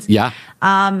situations. Yeah.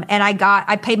 And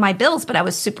I paid my bills, but I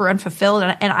was super unfulfilled.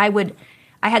 And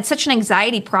I had such an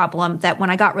anxiety problem that when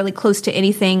I got really close to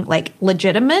anything like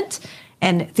legitimate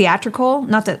and theatrical,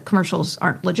 not that commercials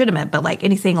aren't legitimate, but like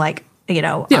anything like,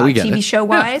 TV show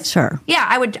wise. Yeah, sure. Yeah,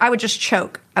 I would just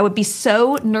choke. I would be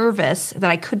so nervous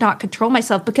that I could not control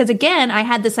myself because, again, I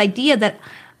had this idea that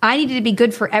I needed to be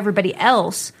good for everybody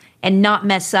else and not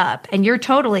mess up. And you're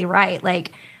totally right.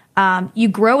 Like, you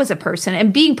grow as a person,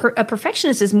 and being a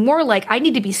perfectionist is more like I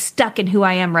need to be stuck in who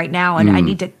I am right now, and I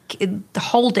need to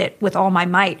hold it with all my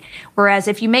might. Whereas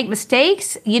if you make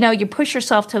mistakes, you push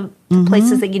yourself to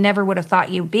places that you never would have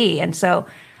thought you'd be. And so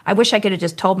I wish I could have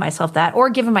just told myself that or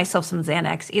given myself some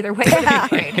Xanax. Either way would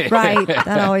be great. Right.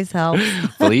 That always helps.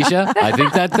 Felicia, I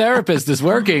think that therapist is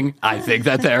working.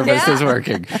 Is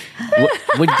working.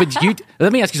 But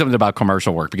let me ask you something about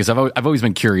commercial work, because I've always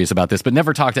been curious about this, but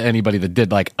never talked to anybody that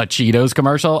did like a Cheetos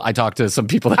commercial. I talked to some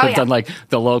people that have done like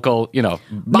the local,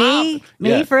 Me,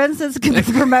 for instance,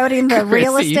 promoting the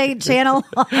real estate channel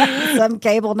on some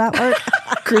cable network.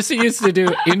 Chrissy used to do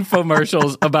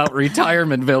infomercials about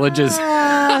retirement villages.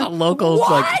 Local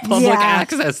like public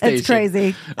access station. It's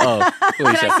crazy. Oh,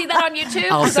 Felicia. Can I see that on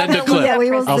YouTube? I'll send a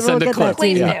clip. I'll send a clip.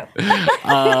 Please do.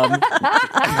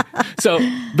 So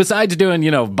besides doing,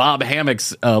 Bob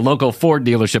Hammock's local Ford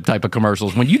dealership type of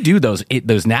commercials, when you do those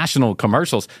national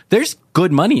commercials, there's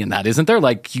good money in that, isn't there?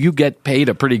 Like you get paid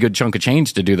a pretty good chunk of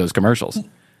change to do those commercials.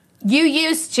 You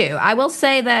used to. I will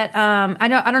say that I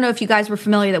don't know if you guys were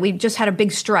familiar that we just had a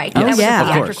big strike. Yes. That was Yeah.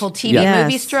 a theatrical TV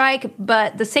movie strike.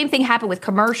 But the same thing happened with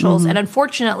commercials. And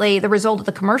unfortunately, the result of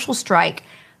the commercial strike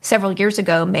several years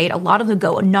ago made a lot of them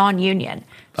go non-union.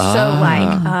 So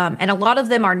and a lot of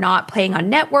them are not playing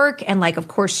on network, and like, of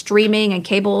course, streaming and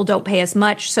cable don't pay as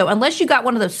much. So unless you got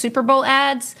one of those Super Bowl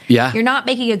ads, you're not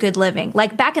making a good living.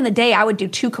 Like back in the day, I would do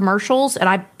 2 commercials and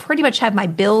I pretty much have my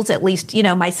bills, at least,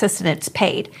 my sustenance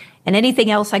paid. And anything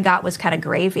else I got was kind of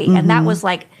gravy. And that was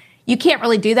like, you can't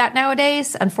really do that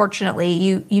nowadays. Unfortunately,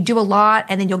 you do a lot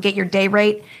and then you'll get your day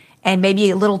rate and maybe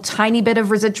a little tiny bit of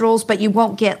residuals, but you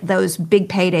won't get those big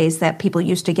paydays that people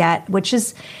used to get, which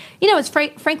is, it's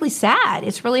frankly sad.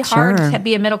 It's really hard to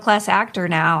be a middle-class actor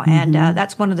now. And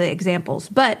that's one of the examples.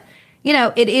 But,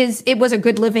 it was a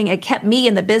good living. It kept me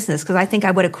in the business because I think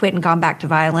I would have quit and gone back to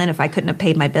violin if I couldn't have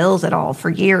paid my bills at all. For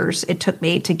years, it took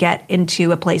me to get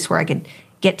into a place where I could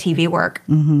get TV work.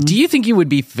 Do you think you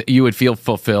would feel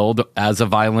fulfilled as a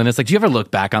violinist? Like, do you ever look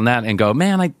back on that and go,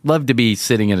 man, I'd love to be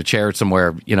sitting in a chair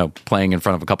somewhere, playing in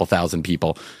front of a couple thousand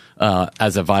people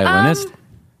as a violinist?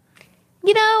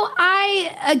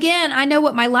 I know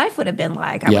what my life would have been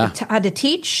like. I had to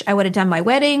teach. I would have done my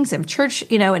weddings and church,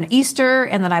 and Easter,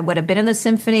 and then I would have been in the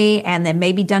symphony and then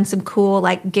maybe done some cool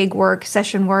like gig work,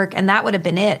 session work, and that would have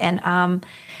been it. And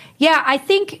I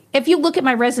think if you look at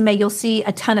my resume, you'll see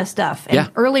a ton of stuff.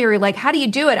 And earlier, like, how do you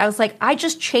do it? I was like, I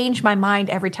just change my mind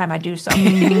every time I do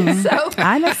something. So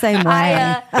I'm the same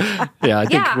way. I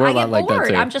think we're a lot like that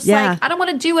too. I'm just like, I don't want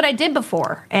to do what I did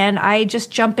before. And I just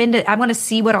jump into, I want to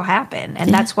see what'll happen.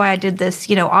 And that's why I did this,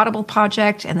 Audible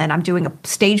project. And then I'm doing a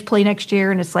stage play next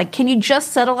year. And it's like, can you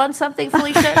just settle on something,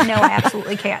 Felicia? No, I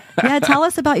absolutely can't. Tell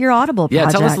us about your Audible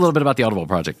project. Yeah, tell us a little bit about the Audible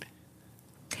project.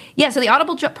 Yeah, so the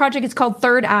Audible project is called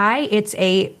Third Eye. It's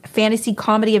a fantasy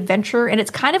comedy adventure, and it's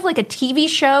kind of like a TV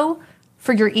show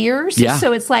for your ears. Yeah.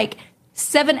 So it's like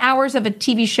 7 hours of a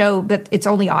TV show, but it's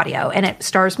only audio. And it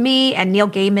stars me and Neil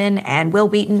Gaiman and Will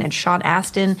Wheaton and Sean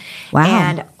Astin. Wow.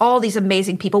 And all these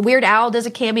amazing people. Weird Al does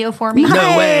a cameo for me.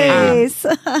 No way.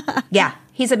 Yeah,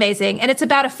 he's amazing. And it's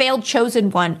about a failed chosen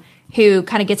one who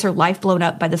kind of gets her life blown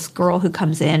up by this girl who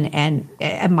comes in and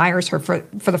admires her for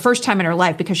the first time in her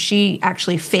life because she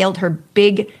actually failed her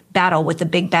big battle with the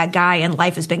big bad guy, and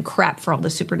life has been crap for all the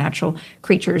supernatural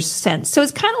creatures since. So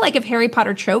it's kind of like if Harry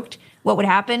Potter choked, what would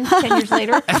happen 10 years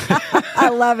later? I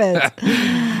love it.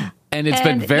 And it's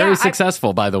been very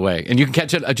successful, by the way. And you can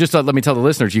catch it, just let me tell the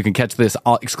listeners, you can catch this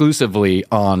exclusively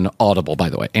on Audible, by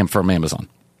the way, and from Amazon.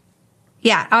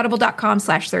 Yeah,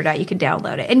 audible.com/Third Eye. You can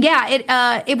download it. And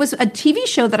yeah, it was a TV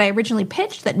show that I originally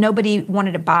pitched that nobody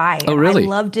wanted to buy. Oh, really? I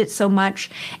loved it so much.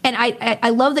 And I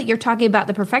love that you're talking about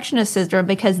the perfectionist syndrome,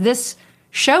 because this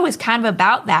show is kind of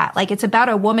about that. Like, it's about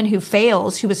a woman who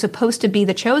fails, who was supposed to be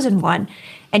the chosen one,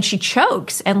 and she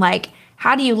chokes. And like,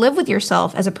 how do you live with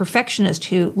yourself as a perfectionist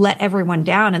who let everyone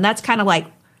down? And that's kind of like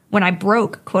when I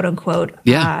broke, quote unquote,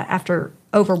 after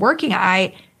overworking,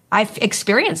 I've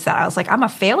experienced that. I was like, I'm a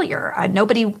failure.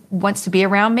 Nobody wants to be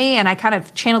around me. And I kind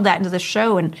of channeled that into the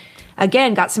show and,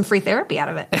 again, got some free therapy out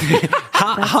of it.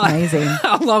 That's amazing.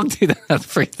 How long do you have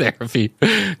free therapy?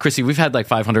 Chrissy, we've had like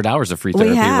 500 hours of free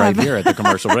therapy right here at the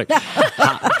commercial break.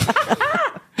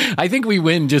 I think we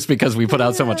win just because we put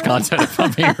out so much content, if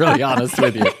I'm being really honest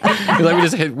with you.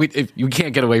 You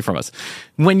can't get away from us.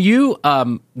 When you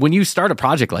start a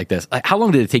project like this, how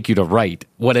long did it take you to write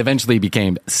what eventually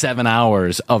became 7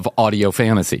 hours of audio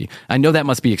fantasy? I know that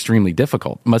must be extremely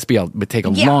difficult. It would take a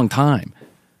long time.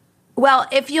 Well,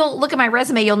 if you'll look at my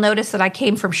resume, you'll notice that I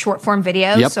came from short form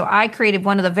videos. Yep. So I created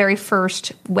one of the very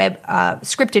first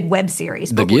scripted web series.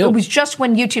 The Guild. It was just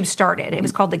when YouTube started. It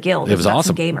was called The Guild. It was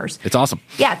awesome. Gamers. It's awesome.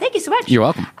 Yeah, thank you so much. You're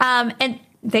welcome. And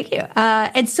thank you.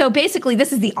 And so basically,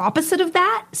 this is the opposite of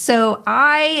that. So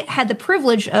I had the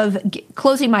privilege of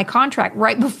closing my contract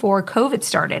right before COVID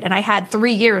started. And I had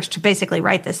 3 years to basically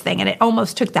write this thing. And it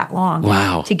almost took that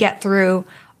long to get through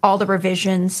all the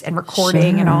revisions and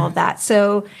recording and all of that.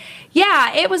 So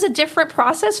yeah, it was a different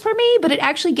process for me, but it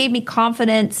actually gave me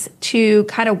confidence to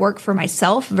kind of work for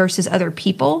myself versus other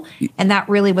people. And that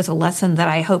really was a lesson that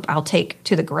I hope I'll take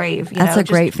to the grave. That's a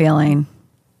great feeling.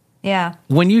 Yeah.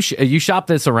 When you shop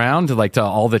this around to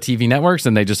all the TV networks,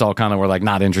 and they just all kind of were like,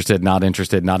 not interested.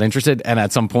 And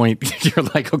at some point you're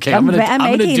like, okay, I'm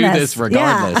going to do this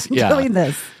regardless. Yeah, I'm doing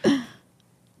this.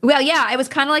 Well, yeah, it was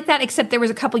kind of like that, except there was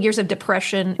a couple years of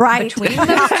depression between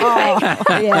those two things.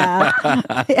 Yeah.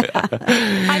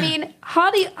 I mean,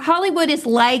 Hollywood is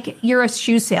like you're a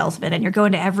shoe salesman and you're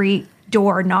going to every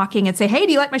door knocking and say, hey,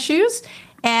 do you like my shoes?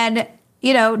 And,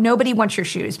 nobody wants your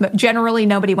shoes. Generally,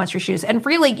 nobody wants your shoes. And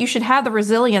really, you should have the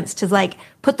resilience to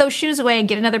put those shoes away and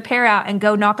get another pair out and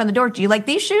go knock on the door. Do you like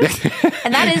these shoes?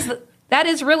 And that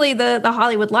is really the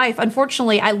Hollywood life.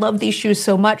 Unfortunately, I love these shoes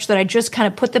so much that I just kind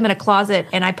of put them in a closet,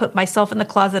 and I put myself in the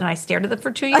closet and I stared at them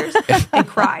for 2 years and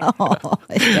cried. Oh,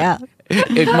 yeah.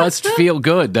 It must feel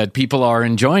good that people are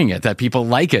enjoying it, that people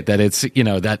like it, that it's,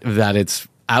 that it's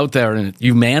out there and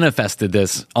you manifested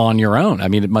this on your own. I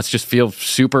mean, it must just feel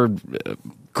super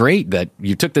great that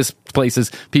you took this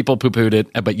places, people poo-pooed it,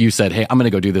 but you said, hey, I'm going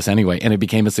to go do this anyway. And it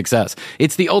became a success.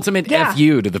 It's the ultimate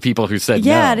FU to the people who said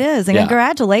no. Yeah, it is. And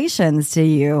congratulations to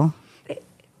you.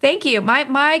 Thank you.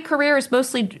 My career is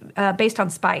mostly based on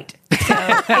spite. So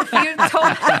if you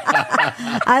told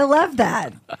I love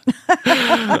that.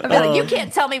 I'd be like, you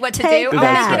can't tell me what to do. That.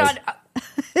 I'll make it on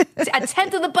a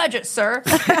tenth of the budget, sir.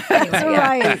 That's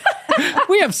right.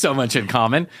 We have so much in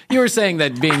common. You were saying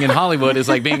that being in Hollywood is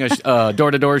like being a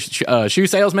door-to-door shoe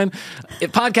salesman.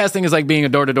 Podcasting is like being a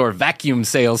door-to-door vacuum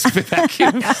cleaner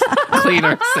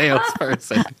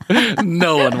salesperson.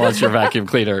 No one wants your vacuum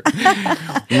cleaner.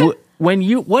 When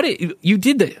you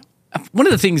did one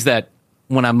of the things that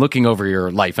when I'm looking over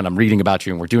your life and I'm reading about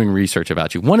you and we're doing research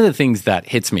about you, one of the things that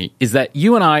hits me is that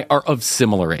you and I are of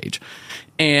similar age.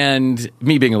 And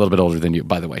me being a little bit older than you,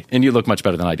 by the way, and you look much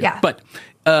better than I do. Yeah. But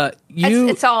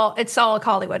it's all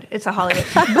Hollywood. It's a Hollywood.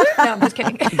 No, I'm just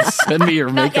kidding. Send me your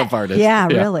makeup artist. Yeah,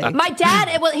 really. My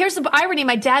dad. Well, here's the irony.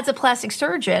 My dad's a plastic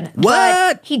surgeon. What?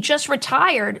 But he just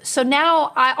retired, so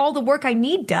now all the work I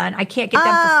need done, I can't get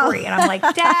done for free. And I'm like,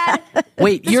 Dad,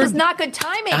 wait, this was not good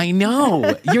timing. I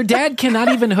know. Your dad cannot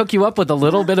even hook you up with a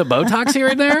little bit of Botox here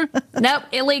and there. Nope,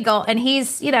 illegal. And he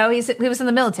was in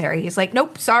the military. He's like,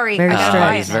 nope, sorry. Very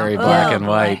straight. He's very black and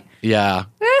white. Boy. Yeah.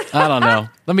 I don't know.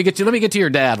 Let me get to your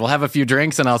dad. We'll have a few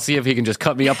drinks and I'll see if he can just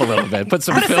cut me up a little bit. Put a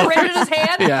syringe in his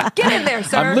hand. Yeah. Get in there,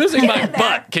 sir. I'm losing my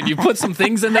butt. Can you put some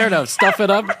things in there to stuff it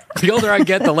up? The older I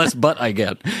get, the less butt I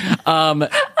get. One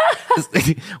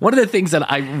of the things that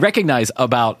I recognize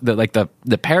about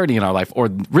the parody in our life, or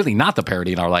really not the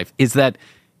parody in our life, is that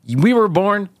we were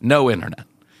born no internet.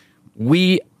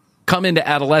 We come into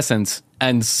adolescence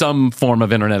and some form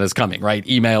of internet is coming, right?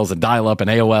 Emails and dial-up and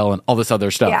AOL and all this other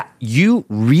stuff. Yeah. You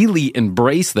really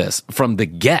embrace this from the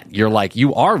get. You're like,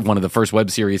 you are one of the first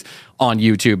web series on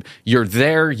YouTube. You're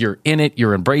there, you're in it,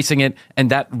 you're embracing it.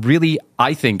 And that really,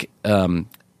 I think,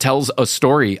 tells a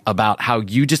story about how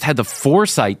you just had the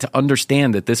foresight to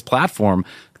understand that this platform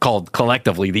called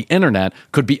collectively the internet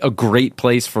could be a great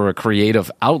place for a creative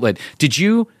outlet. Did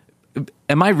you...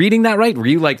 am I reading that right? Were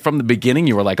you like from the beginning,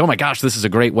 you were like, oh my gosh, this is a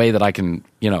great way that I can,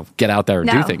 get out there and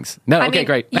do things? No, I okay, mean,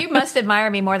 great. You must admire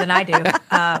me more than I do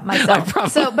myself.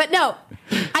 But no,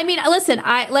 I mean, listen,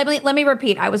 let me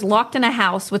repeat. I was locked in a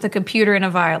house with a computer and a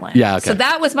violin. Yeah, okay. So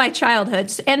that was my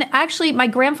childhood. And actually, my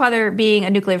grandfather, being a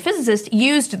nuclear physicist,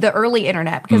 used the early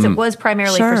internet because it was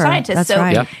primarily for scientists. That's so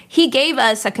right. Yep. he gave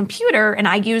us a computer, and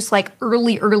I used like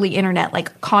early internet,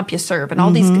 like CompuServe and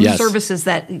all these services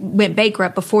that went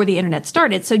bankrupt before the internet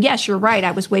started. So yes, you're right.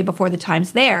 I was way before the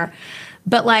times there.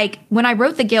 But like when I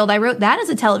wrote The Guild, I wrote that as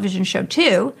a television show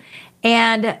too.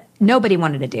 And nobody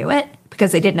wanted to do it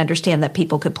because they didn't understand that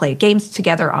people could play games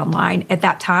together online at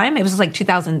that time. It was like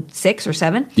 2006 or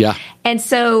 7. Yeah. And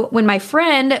so when my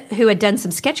friend who had done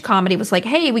some sketch comedy was like,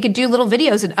 hey, we could do little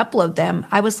videos and upload them,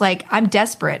 I was like, I'm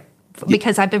desperate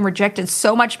because I've been rejected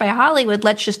so much by Hollywood.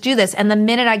 Let's just do this. And the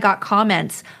minute I got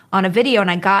comments on a video and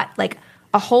I got like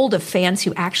a hold of fans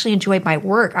who actually enjoyed my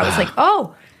work, I was like,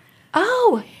 oh,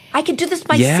 I could do this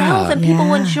myself and people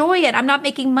will enjoy it. I'm not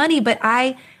making money, but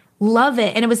I love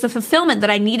it. And it was the fulfillment that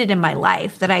I needed in my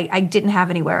life that I didn't have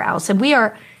anywhere else. And we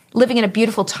are living in a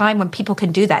beautiful time when people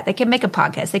can do that. They can make a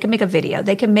podcast. They can make a video.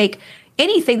 They can make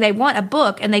anything they want, a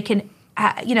book, and they can,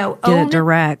 own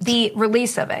direct. the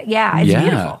release of it. Yeah, it's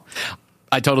beautiful.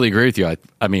 I totally agree with you.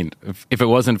 I mean, if it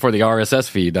wasn't for the RSS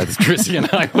feed, Chrissy and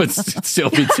I would still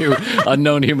be two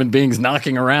unknown human beings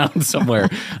knocking around somewhere.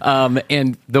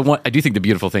 And I do think the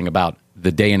beautiful thing about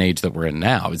the day and age that we're in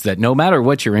now is that no matter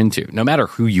what you're into, no matter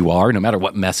who you are, no matter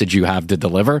what message you have to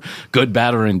deliver, good,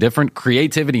 bad, or indifferent,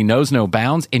 creativity knows no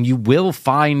bounds, and you will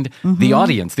find the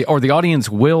audience, the audience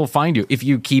will find you if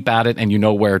you keep at it and you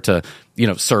know where to,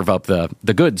 serve up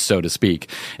the goods, so to speak.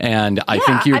 And I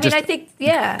think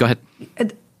go ahead.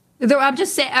 I'm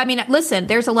just saying, I mean, listen,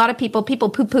 there's a lot of people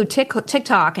poo-poo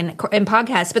TikTok and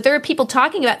podcasts, but there are people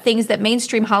talking about things that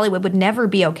mainstream Hollywood would never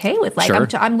be okay with. Like, sure.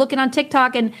 I'm looking on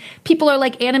TikTok and people are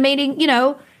like animating,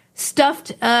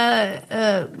 stuffed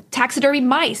taxidermy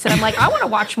mice. And I'm like, I want to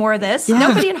watch more of this.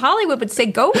 Nobody in Hollywood would say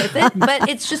go with it, but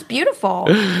it's just beautiful.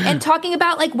 And talking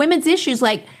about like women's issues,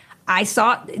 like, I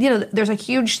saw, there's a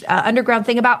huge underground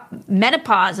thing about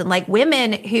menopause and like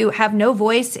women who have no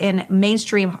voice in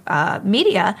mainstream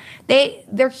media.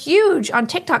 They're huge on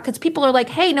TikTok because people are like,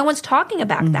 hey, no one's talking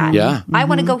about that. Yeah. I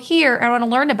want to go here. I want to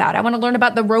learn about it. I want to learn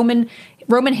about the Roman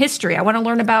history. I want to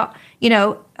learn about,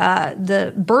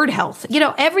 the bird health.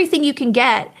 Everything you can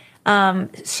get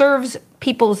serves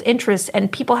people's interests, and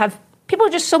people are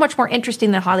just so much more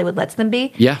interesting than Hollywood lets them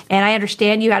be. Yeah. And I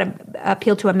understand you got to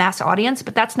appeal to a mass audience,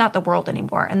 but that's not the world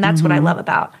anymore. And that's what I love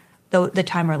about the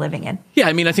time we're living in. Yeah,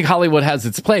 I mean, I think Hollywood has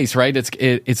its place, right?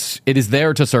 It is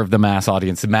there to serve the mass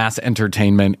audience, mass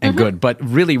entertainment and good. But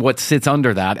really what sits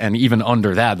under that, and even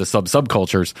under that, the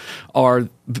subcultures, are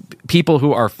people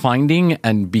who are finding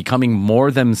and becoming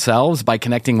more themselves by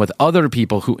connecting with other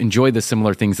people who enjoy the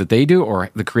similar things that they do, or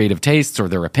the creative tastes, or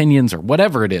their opinions, or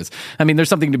whatever it is. I mean, there's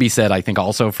something to be said, I think,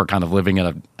 also for kind of living in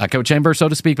an echo chamber, so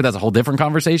to speak, but that's a whole different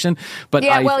conversation. But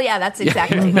that's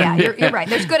exactly, you're right.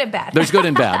 There's good and bad. There's good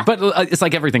and bad. But it's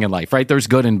like everything in life, right? There's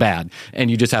good and bad,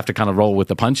 and you just have to kind of roll with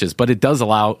the punches. But it does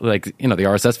allow, the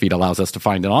RSS feed allows us to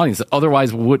find an audience that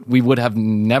otherwise we would have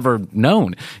never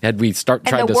known had we tried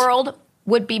to. World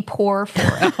would be poor for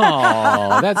it.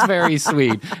 Oh, that's very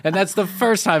sweet. And that's the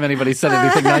first time anybody said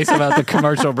anything nice about the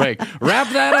commercial break. Wrap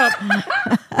that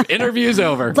up. Interview's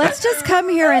over. Let's just come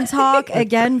here and talk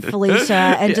again, Felicia,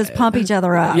 and just pump each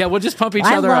other up. Yeah, we'll just pump each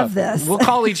other up. I love this. We'll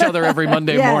call each other every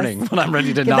Monday morning when I'm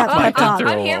ready to knock my head through.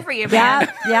 I'm here for you, man.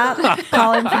 Yeah.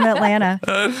 Calling from Atlanta.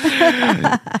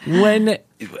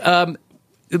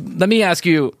 Let me ask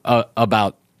you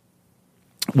about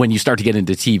when you start to get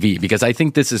into TV, because I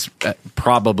think this is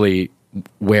probably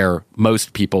where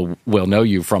most people will know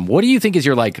you from. What do you think is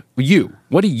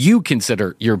what do you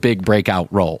consider your big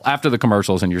breakout role after the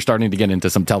commercials and you're starting to get into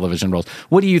some television roles?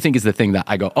 What do you think is the thing that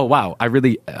I go, oh, wow,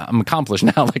 I'm accomplished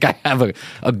now. Like I have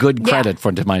a good credit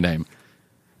to my name.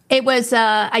 It was,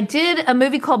 I did a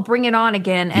movie called Bring It On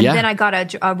Again, and then I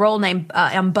got a role named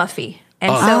Buffy.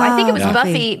 And so I think it was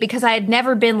Buffy because I had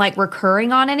never been like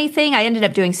recurring on anything. I ended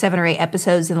up doing 7 or 8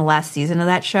 episodes in the last season of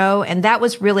that show. And that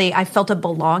was really, I felt a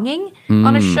belonging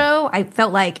on a show. I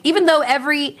felt like, even though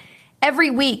every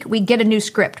week we get a new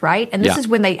script, right? And this is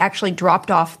when they actually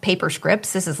dropped off paper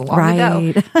scripts. This is long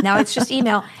ago. Now it's just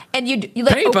email. And you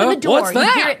like paper? Open the door. What's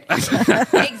that? You hear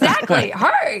it. Exactly.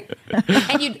 Hurry.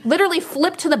 And you literally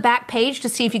flip to the back page to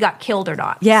see if you got killed or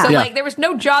not. Yeah. So like there was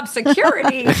no job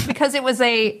security because it was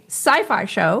a sci-fi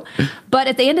show. But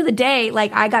at the end of the day,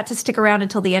 like I got to stick around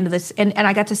until the end of this, and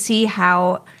I got to see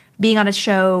how being on a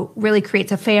show really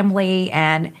creates a family,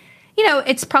 and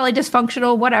it's probably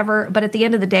dysfunctional, whatever. But at the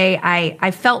end of the day,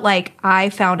 I felt like I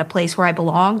found a place where I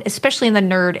belonged, especially in the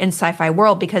nerd and sci-fi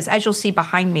world, because as you'll see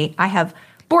behind me, I have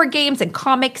board games and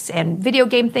comics and video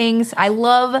game things. I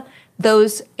love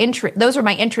those are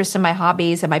my interests and my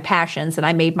hobbies and my passions, and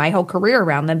I made my whole career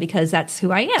around them because that's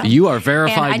who I am. You are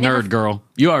verified nerd, girl.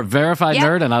 You are verified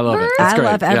nerd, and I love it. That's great.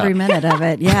 I love every minute of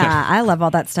it. Yeah, I love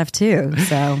all that stuff too.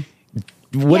 So.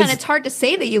 And it's hard to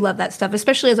say that you love that stuff,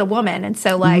 especially as a woman. And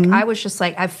so, I was just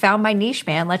like, I've found my niche,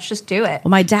 man. Let's just do it. Well,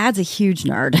 my dad's a huge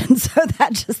nerd, and so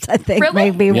that just, I think, really?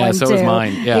 made me one so too. Is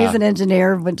mine. Yeah. He's an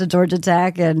engineer, went to Georgia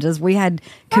Tech, and we had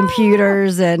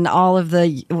computers and all of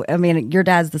the. I mean, your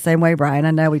dad's the same way, Brian.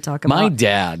 I know we talk about. My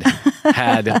dad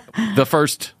had the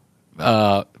first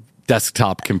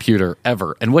desktop computer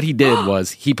ever, and what he did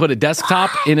was he put a desktop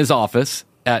in his office.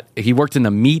 He worked in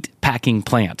the meat packing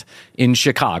plant in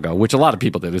Chicago, which a lot of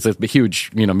people did. It's a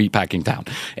huge, meat packing town.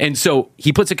 And so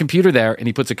he puts a computer there and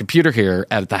he puts a computer here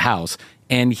at the house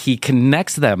and he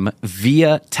connects them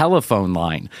via telephone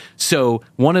line. So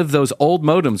one of those old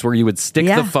modems where you would stick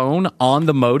the phone on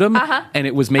the modem and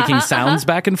it was making sounds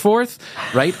back and forth,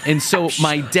 right? And so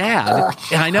my dad,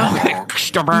 I know.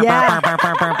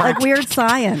 Like weird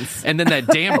science. And then that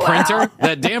damn printer,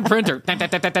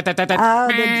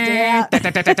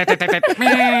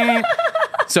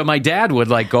 So my dad would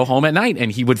go home at night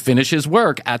and he would finish his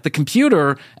work at the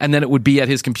computer and then it would be at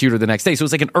his computer the next day. So it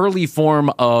was like an early form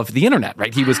of the internet,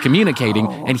 right? He was communicating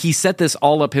and he set this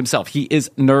all up himself. He is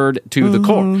nerd to the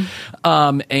core.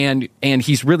 And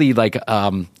he's really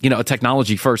a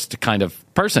technology first kind of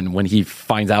person. When he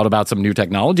finds out about some new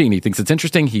technology and he thinks it's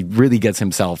interesting, he really gets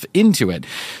himself into it.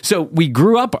 So we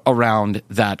grew up around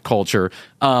that culture.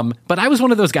 But I was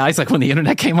one of those guys, when the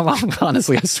internet came along,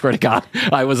 honestly, I swear to God,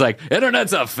 I was like,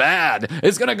 internet's a fad.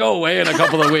 It's going to go away in a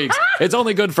couple of weeks. It's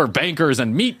only good for bankers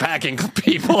and meat packing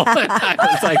people. And I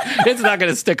was like, it's not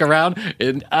going to stick around.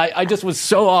 And I just was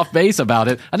so off base about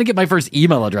it. I didn't get my first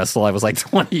email address till I was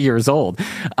 20 years old.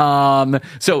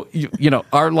 So,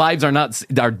 our lives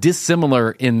are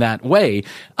dissimilar in that way.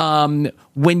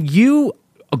 When you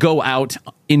go out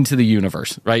into the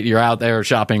universe, right? You're out there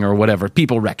shopping or whatever.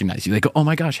 People recognize you. They go, "Oh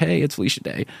my gosh, hey, it's Felicia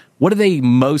Day."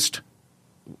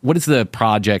 What is the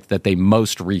project that they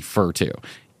most refer to?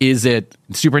 Is it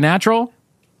Supernatural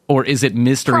or is it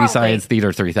Mystery Science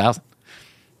Theater 3000?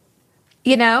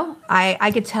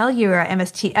 I could tell you're a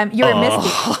MST. You're a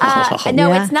Misty.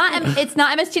 No, it's not. It's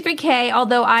not MST3K.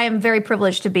 Although I am very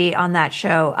privileged to be on that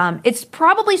show. It's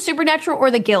probably Supernatural or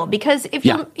The Guild because if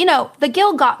The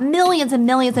Guild got millions and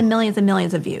millions and millions and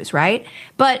millions of views, right?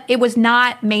 But it was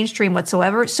not mainstream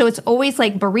whatsoever. So it's always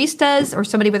baristas or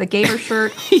somebody with a gamer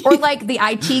shirt or the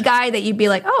IT guy that you'd be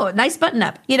like, oh, nice button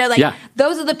up.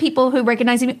 Those are the people who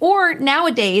recognize me. Or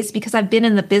nowadays, because I've been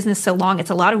in the business so long, it's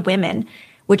a lot of women.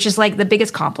 Which is the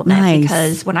biggest compliment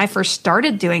because when I first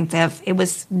started doing stuff,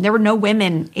 there were no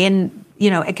women in,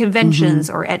 at conventions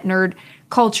or at nerd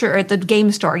culture or at the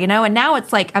game store, and now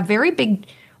it's a very big,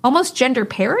 almost gender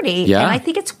parity. Yeah. And I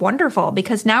think it's wonderful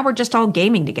because now we're just all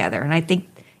gaming together. And I think,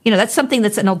 that's something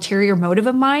that's an ulterior motive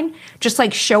of mine, just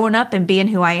showing up and being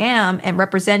who I am and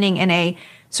representing in a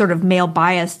sort of male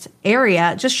biased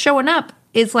area, just showing up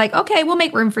is okay, we'll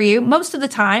make room for you most of the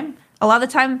time. A lot of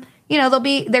the time, there'll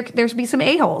be some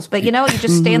a-holes, but you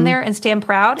just stand there and stand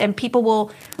proud and people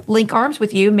will link arms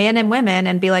with you, men and women,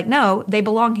 and be like, no, they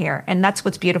belong here. And that's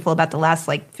what's beautiful about the last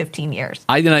 15 years.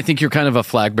 I think you're kind of a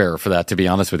flag bearer for that, to be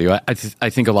honest with you. I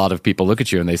think a lot of people look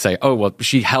at you and they say, oh, well,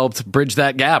 she helped bridge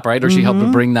that gap, right? Or she helped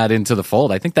bring that into the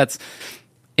fold. I think that's,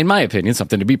 in my opinion,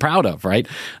 something to be proud of, right?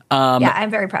 Yeah,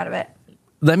 I'm very proud of it.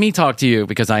 Let me talk to you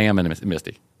because I am a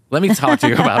Misty. Let me talk to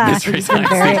you about Mystery Science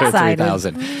Theater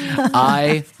 3000.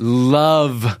 I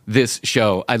love this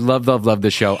show. I love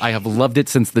this show. I have loved it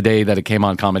since the day that it came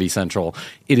on Comedy Central.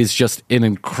 It is just an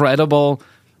incredible...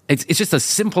 It's just a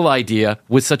simple idea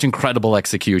with such incredible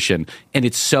execution. And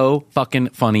it's so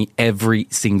fucking funny every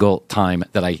single time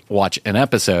that I watch an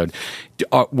episode.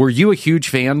 Were you a huge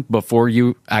fan before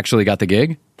you actually got the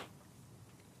gig?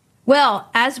 Well,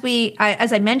 as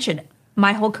I mentioned,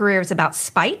 my whole career is about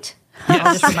spite.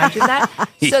 I'll just remind you of that.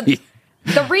 So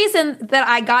the reason that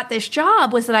I got this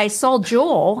job was that I saw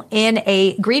Joel in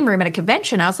a green room at a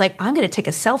convention. I was like, I'm going to take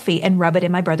a selfie and rub it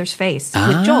in my brother's face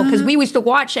with Joel. Because we used to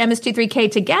watch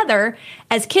MS23K together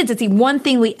as kids. It's the one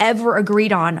thing we ever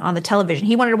agreed on the television.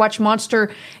 He wanted to watch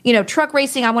Monster, truck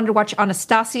racing. I wanted to watch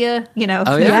Anastasia, the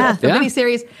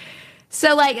miniseries.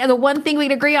 So, the one thing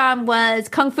we'd agree on was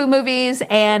kung fu movies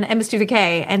and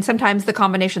MS2K, and sometimes the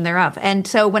combination thereof. And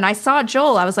so when I saw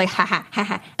Joel, I was like, ha, ha, ha,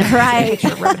 ha. Right.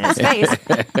 Rubbing in his face.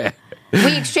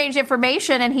 we exchanged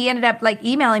information, and he ended up like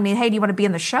emailing me, "Hey, do you want to be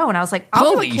in the show?" And I was like,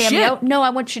 "I'll do a cameo." Shit. No, I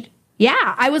want you.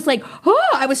 Yeah, I was like,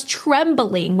 I was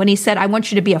trembling when he said, "I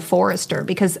want you to be a forester,"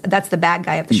 because that's the bad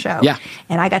guy of the show. Yeah,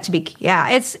 and I got to be. Yeah,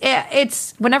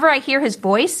 it's whenever I hear his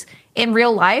voice in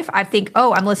real life, I think,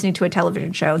 oh, I'm listening to a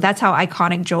television show. That's how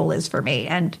iconic Joel is for me.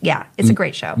 And yeah, it's a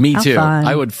great show. Me too. Fun.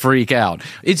 I would freak out.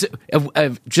 It's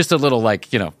just a little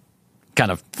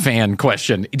kind of fan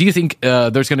question. Do you think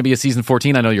there's going to be a season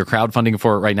 14? I know you're crowdfunding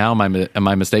for it right now. Am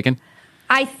I mistaken?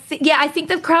 I think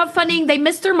the crowdfunding, they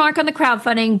missed their mark on the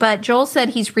crowdfunding, but Joel said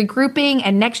he's regrouping,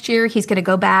 and next year he's going to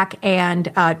go back and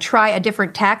try a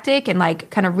different tactic and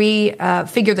kind of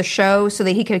figure the show so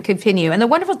that he can continue. And the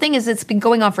wonderful thing is it's been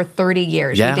going on for 30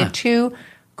 years. Yeah. We did 2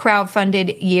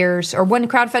 crowdfunded years, or 1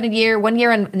 crowdfunded year, 1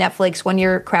 year on Netflix, 1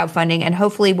 year crowdfunding, and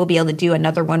hopefully we'll be able to do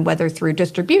another one, whether through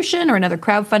distribution or another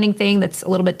crowdfunding thing that's a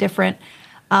little bit different.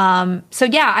 So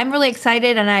yeah, I'm really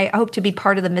excited, and I hope to be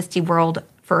part of the Misty world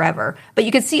forever. But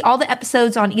you can see all the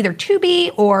episodes on either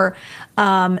Tubi or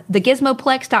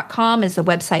thegizmoplex.com is the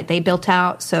website they built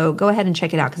out. So go ahead and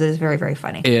check it out because it is very, very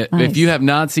funny. Nice. If you have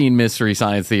not seen Mystery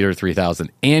Science Theater 3000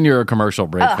 and you're a Commercial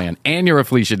Break fan and you're a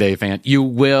Felicia Day fan, you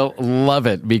will love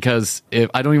it because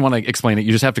I don't even want to explain it.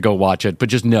 You just have to go watch it. But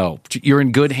just know you're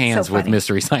in good hands with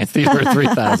Mystery Science Theater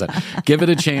 3000. Give it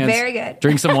a chance. Very good.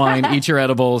 Drink some wine, eat your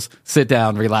edibles, sit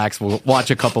down, relax. We'll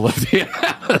watch a couple of the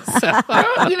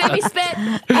episodes. You made me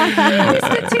spit.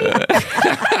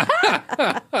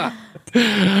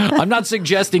 I'm not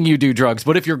suggesting you do drugs,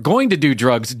 but if you're going to do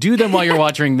drugs, do them while you're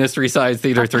watching Mystery Science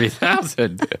Theater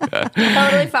 3000.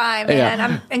 Totally fine, man. Yeah.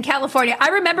 I'm in California. I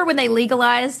remember when they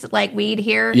legalized weed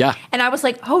here. Yeah. And I was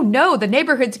like, oh no, the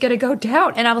neighborhood's going to go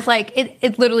down. And I was like,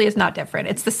 it literally is not different.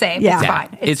 It's the same. Yeah. It's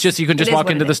fine. It's just, you can just walk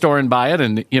into the store and buy it.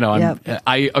 And,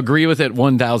 I agree with it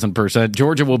 1000%.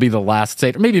 Georgia will be the last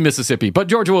state, or maybe Mississippi, but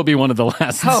Georgia will be one of the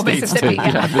last states. Mississippi.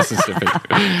 Mississippi.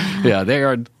 Yeah,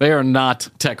 they are not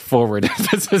tech forward in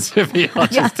Mississippi. I'll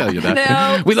just tell you that.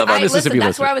 No, we love our Mississippi.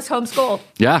 That's where I was homeschooled.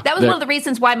 Yeah. That was one of the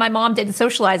reasons why my mom didn't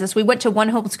socialize us. We went to one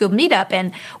homeschool meetup,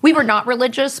 and we were not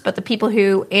religious, but the people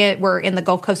who were in the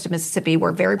Gulf Coast of Mississippi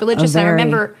were very religious. I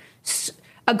remember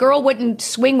a girl wouldn't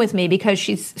swing with me because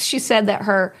she said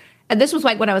that and this was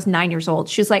when I was 9 years old.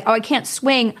 She was like, oh, I can't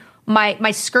swing.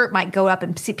 My skirt might go up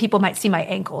and people might see my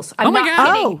ankles. I'm not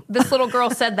kidding. Oh. This little girl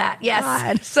said that. Yes.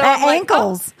 God. So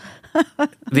ankles.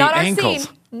 Not ankles. Our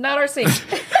scene. Not our scene.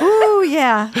 Ooh,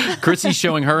 yeah. Chrissy's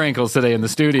showing her ankles today in the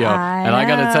studio. And I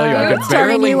got to tell you, I could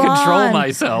barely control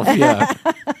myself. Yeah.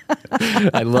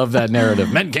 I love that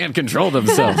narrative. Men can't control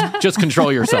themselves. Just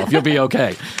control yourself. You'll be okay.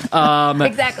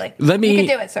 Exactly. You can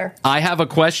do it, sir. I have a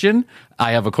question.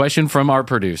 From our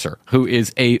producer, who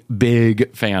is a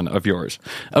big fan of yours.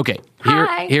 Okay,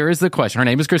 here is the question. Her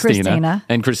name is Christina.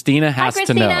 And Christina has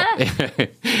to know.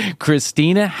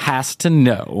 Christina has to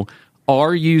know,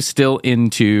 are you still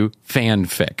into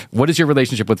fanfic? What is your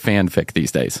relationship with fanfic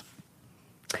these days?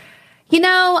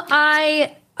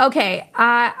 I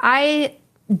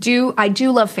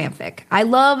do love fanfic. I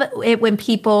love it when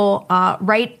people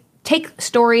take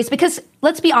stories, because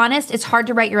let's be honest, it's hard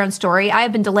to write your own story. I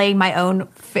have been delaying my own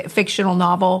fictional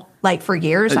novel for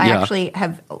years. I actually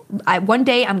have. One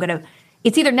day I'm going to.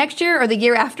 It's either next year or the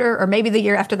year after, or maybe the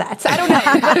year after that. So I don't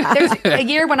know. There's a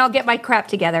year when I'll get my crap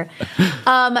together.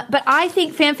 But I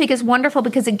think fanfic is wonderful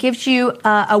because it gives you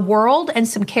a world and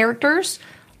some characters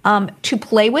to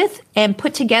play with and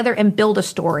put together and build a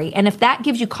story. And if that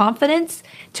gives you confidence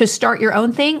to start your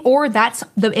own thing, or that's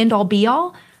the end-all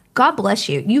be-all, God bless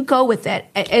you. You go with it.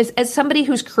 As somebody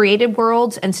who's created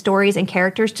worlds and stories and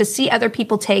characters, to see other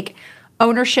people take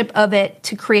ownership of it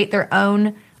to create their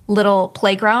own little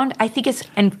playground, I think it's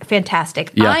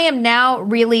fantastic. Yeah. I am now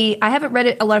I haven't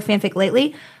read a lot of fanfic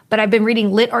lately, but I've been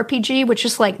reading Lit RPG, which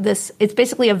is this, it's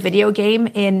basically a video game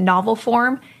in novel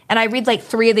form. And I read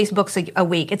 3 of these books a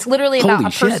week. It's literally about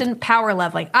a person power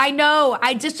leveling. I know.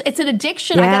 It's an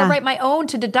addiction. Yeah. I got to write my own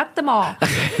to deduct them all.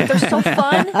 They're so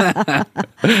fun.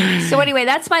 So anyway,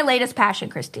 that's my latest passion,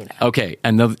 Christina. Okay.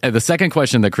 And the second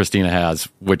question that Christina has,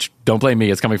 which don't blame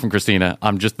me, it's coming from Christina.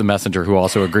 I'm just the messenger who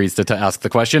also agrees to ask the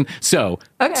question. So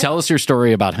tell us your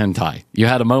story about hentai. You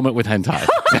had a moment with hentai.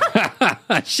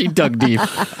 She dug deep.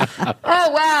 Oh,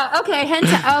 wow. Okay.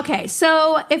 Hentai. Okay.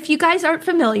 So if you guys aren't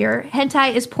familiar,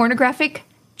 hentai is pornographic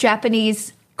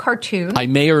Japanese cartoon. I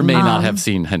may or may not have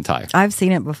seen hentai. I've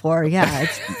seen it before. Yeah,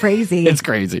 it's crazy. It's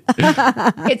crazy.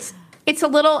 It's a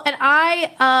little, and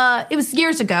it was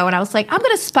years ago, and I was like, I'm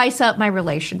going to spice up my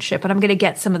relationship, and I'm going to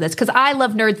get some of this, because I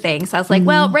love nerd things. I was like,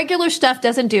 well, regular stuff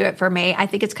doesn't do it for me. I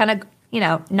think it's kind of,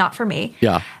 not for me.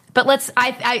 Yeah. But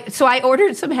so I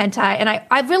ordered some hentai, and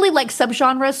I really like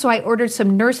subgenres, so I ordered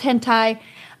some nurse hentai,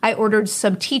 I ordered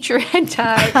some teacher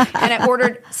hentai, and I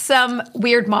ordered some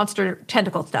weird monster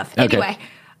tentacle stuff. Okay. Anyway,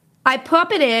 I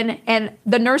pop it in, and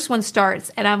the nurse one starts,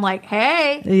 and I'm like,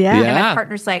 hey. Yeah. And my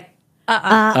partner's like,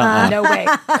 no way.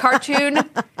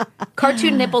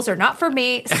 Cartoon nipples are not for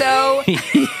me. So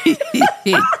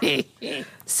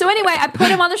anyway, I put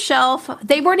them on the shelf.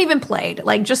 They weren't even played.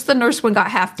 Like, just the nurse one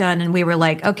got half done, and we were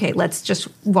like, okay, let's just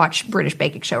watch British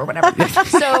Baking Show or whatever.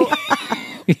 So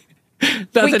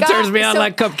nothing turns me on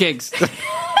like cupcakes.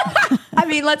 I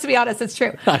mean, let's be honest, it's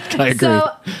true. I agree. So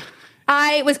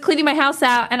I was cleaning my house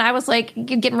out, and I was like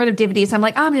getting rid of DVDs. I'm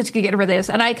like, I'm just gonna get rid of this,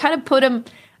 and I kind of put them.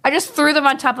 I just threw them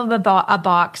on top of a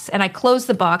box, and I closed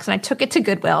the box, and I took it to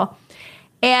Goodwill.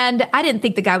 And I didn't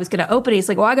think the guy was going to open it. He's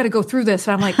like, well, I got to go through this.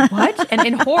 And I'm like, what? And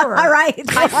in horror, All right.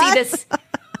 I see this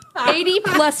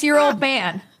 80-plus-year-old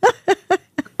man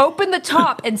open the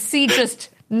top and see just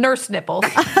nurse nipples,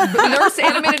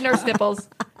 animated nurse nipples.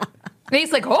 And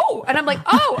he's like, oh. And I'm like,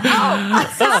 oh.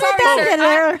 Sorry,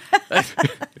 sir.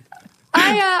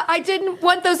 I didn't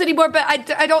want those anymore, but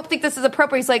I don't think this is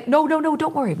appropriate. He's like, no,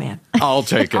 don't worry, man. I'll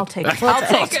take it. I'll take it.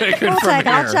 I'll take it from here.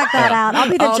 I'll check that out. I'll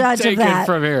be the judge of that. I'll take it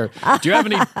from here. Do you have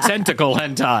any tentacle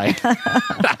hentai?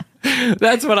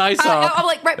 That's what I saw. I'm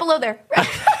like right below there.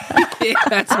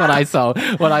 That's what I saw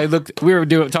when I looked. We were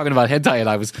talking about hentai, and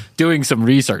I was doing some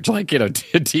research, like,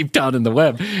 deep down in the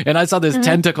web, and I saw this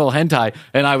tentacle hentai,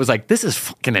 and I was like, "This is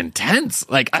fucking intense."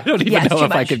 Like, I don't even know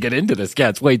if I could get into this. Yeah,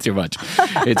 it's way too much.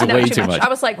 It's way too much. I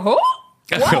was like, "Oh,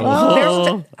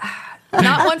 whoa.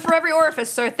 Not one for every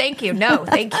orifice, sir. Thank you. No,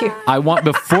 thank you."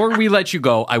 Before we let you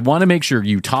go, I want to make sure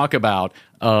you talk about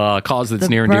a cause that's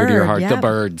near and dear to your heart, the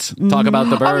birds. Talk about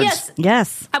the birds. Oh,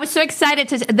 yes. I was so excited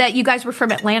that you guys were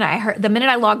from Atlanta. I heard the minute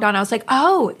I logged on, I was like,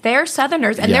 oh, they're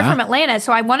Southerners, and they're from Atlanta.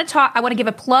 So I want to give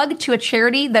a plug to a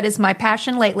charity that is my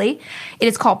passion lately. It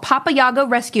is called Papa Yago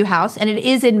Rescue House, and it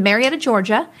is in Marietta,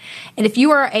 Georgia. And if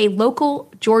you are a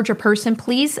local Georgia person,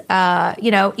 please,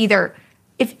 either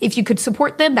if you could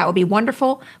support them, that would be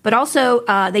wonderful. But also,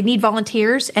 they need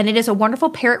volunteers, and it is a wonderful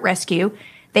parrot rescue.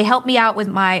 They helped me out with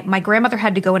my grandmother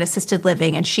had to go in assisted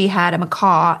living, and she had a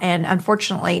macaw, and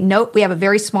unfortunately, we have a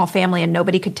very small family, and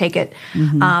nobody could take it.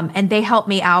 And they helped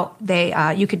me out. They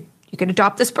you can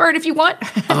adopt this bird if you want.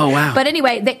 Oh, wow. But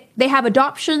anyway, they have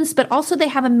adoptions, but also they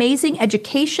have amazing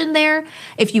education there.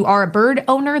 If you are a bird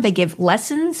owner, they give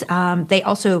lessons. They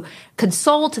also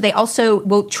consult. They also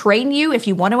will train you if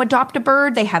you want to adopt a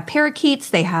bird. They have parakeets,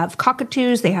 they have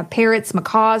cockatoos, they have parrots,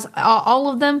 macaws, all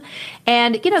of them.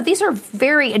 And, these are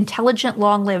very intelligent,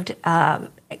 long-lived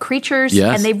creatures,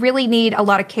 and they really need a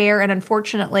lot of care. And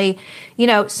unfortunately,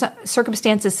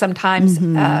 circumstances sometimes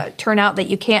turn out that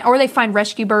you can't, or they find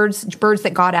rescue birds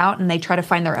that got out, and they try to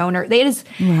find their owner.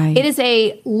 It is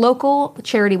a local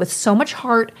charity with so much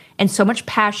heart and so much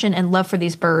passion and love for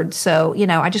these birds. So,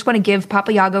 I just want to give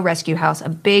Papa Yago Rescue House a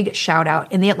big shout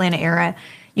out in the Atlanta area.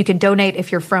 You can donate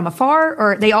if you're from afar,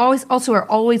 or they are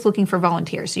always looking for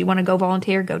volunteers. So you want to go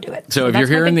volunteer, go do it. So if you're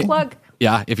here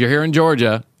if you're here in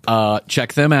Georgia,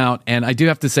 check them out. And I do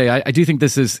have to say, I do think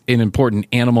this is an important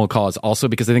animal cause also,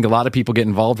 because I think a lot of people get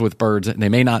involved with birds, and they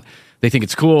think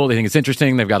it's cool, they think it's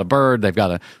interesting, they've got a bird, they've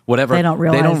got a whatever. They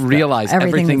don't realize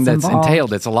everything that's involved.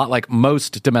 Entailed. It's a lot like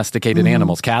most domesticated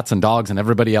animals, cats and dogs and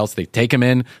everybody else. They take them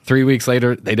in 3 weeks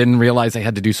later, they didn't realize they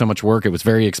had to do so much work, it was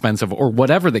very expensive, or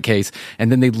whatever the case,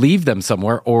 and then they leave them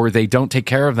somewhere, or they don't take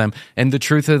care of them. And the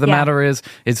truth of the matter is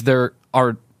there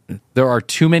are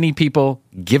too many people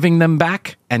giving them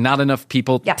back and not enough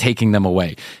people taking them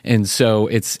away. And so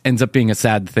it ends up being a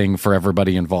sad thing for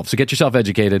everybody involved. So get yourself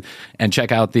educated and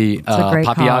check out the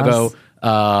Papa Yago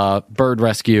bird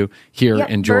rescue here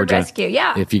in Georgia. Bird rescue,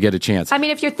 if you get a chance. I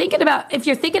mean, if you're thinking about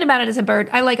it as a bird,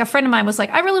 a friend of mine was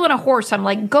like, I really want a horse. I'm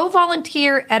like, go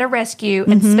volunteer at a rescue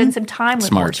and spend some time with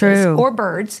horses or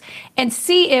birds, and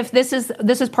see if this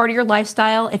is part of your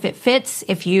lifestyle, if it fits,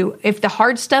 if the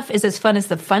hard stuff is as fun as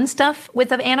the fun stuff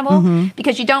with an animal,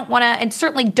 because you don't want to, and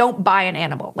certainly don't buy an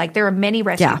animal. Like, there are many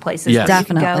rescue places that you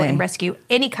can go and rescue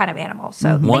any kind of animal.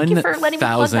 So thank you for letting me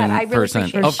plug that. I really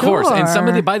appreciate it. Of course. And some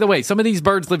of these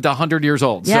birds lived 100 years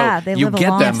old. Yeah, so they you live a get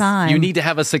long them. time. You need to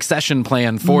have a succession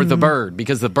plan for the bird,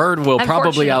 because the bird will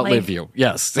probably outlive you.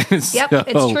 Yes. Yep,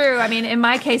 it's true. I mean, in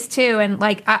my case too, and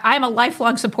I'm a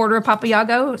lifelong supporter of Papa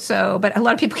Yago, but a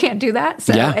lot of people can't do that.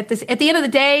 So at the end of the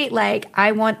day,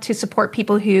 I want to support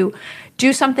people who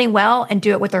do something well and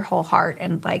do it with their whole heart.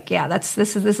 And like, yeah, this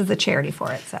is the charity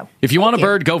for it. So if you want a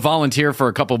bird, go volunteer for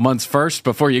a couple months first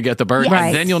before you get the bird. Yes.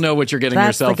 Right. Then you'll know what you're getting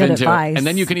yourself into. Advice. And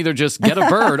then you can either just get a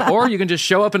bird or you can just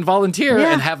show up and volunteer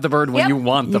and have the bird when you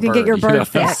want the bird. You can get your bird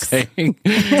fix. It's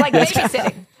like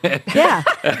babysitting. Yeah.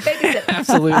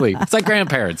 Absolutely. It's like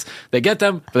grandparents. They get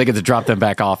them, but they get to drop them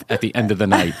back off at the end of the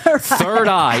night. Right. Third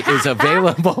Eye is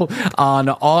available on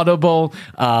Audible.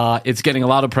 It's getting a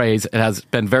lot of praise. It has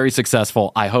been very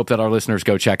successful. I hope that our listeners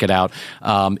go check it out.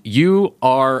 You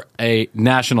are a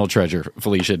national treasure,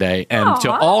 Felicia Day. And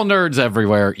to all nerds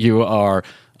everywhere, you are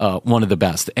one of the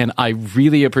best. And I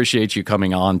really appreciate you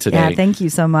coming on today. Yeah, thank you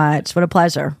so much. What a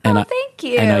pleasure. And thank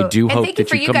you. And I do hope that you come back. Thank you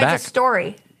for you guys'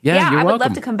 story. Yeah, I would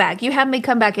love to come back. You have me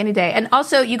come back any day. And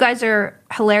also, you guys are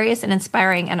hilarious and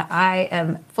inspiring, and I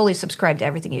am fully subscribed to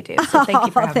everything you do. So thank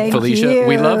you for having me. Felicia,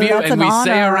 we love you, That's and we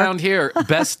honor. Say around here,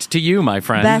 best to you, my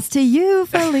friend. Best to you,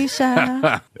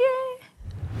 Felicia.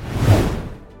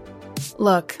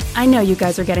 Look, I know you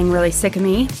guys are getting really sick of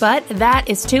me, but that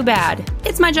is too bad.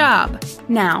 It's my job.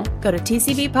 Now, go to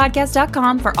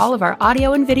tcbpodcast.com for all of our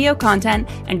audio and video content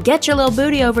and get your little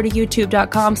booty over to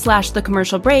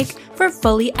youtube.com/thecommercialbreak for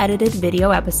fully edited video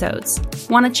episodes.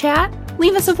 Want to chat?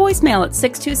 Leave us a voicemail at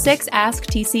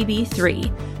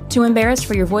 626-ASK-TCB3. Too embarrassed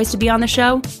for your voice to be on the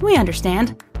show? We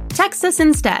understand. Text us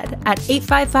instead at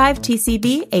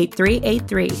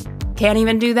 855-TCB-8383. Can't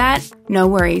even do that? No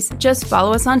worries. Just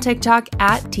follow us on TikTok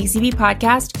at TCB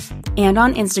Podcast and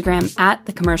on Instagram at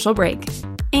The Commercial Break.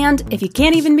 And if you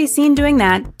can't even be seen doing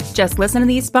that, just listen to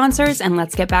these sponsors and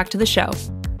let's get back to the show.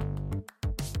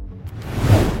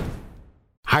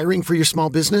 Hiring for your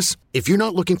small business? If you're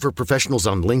not looking for professionals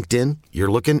on LinkedIn,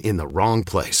 you're looking in the wrong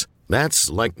place. That's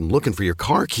like looking for your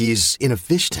car keys in a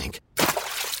fish tank.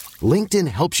 LinkedIn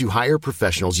helps you hire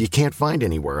professionals you can't find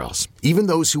anywhere else, even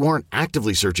those who aren't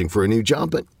actively searching for a new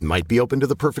job but might be open to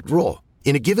the perfect role.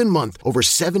 In a given month, over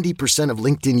 70% of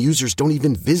LinkedIn users don't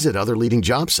even visit other leading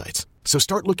job sites. So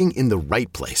start looking in the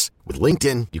right place. With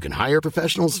LinkedIn, you can hire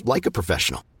professionals like a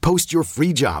professional. Post your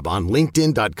free job on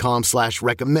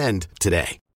linkedin.com/recommend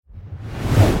today.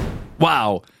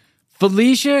 Wow.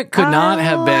 Felicia could not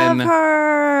have been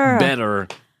better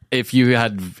if you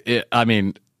had,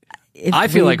 I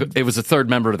feel like it was a third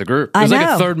member of the group. It was like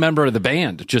a third member of the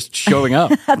band just showing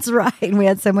up. That's right. We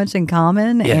had so much in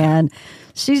common, and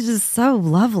she's just so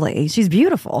lovely. She's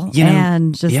beautiful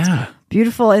and just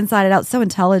beautiful inside and out. So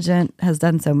intelligent, has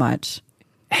done so much.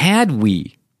 Had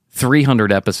we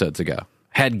 300 episodes ago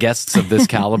had guests of this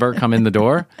caliber come in the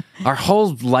door, our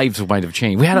whole lives might have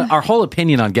changed. Our whole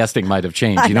opinion on guesting might have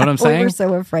changed. You know what I'm saying? We were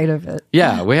so afraid of it.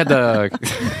 Yeah, we had the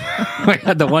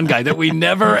one guy that we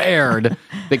never aired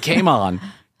that came on,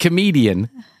 comedian,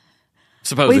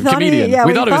 supposed comedian.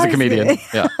 We thought he was a comedian.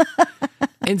 Yeah.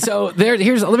 And so let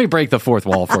me break the fourth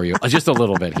wall for you just a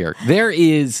little bit here.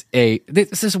 This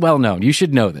is well known. You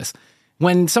should know this.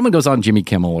 When someone goes on Jimmy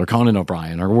Kimmel or Conan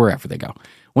O'Brien or wherever they go,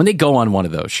 when they go on one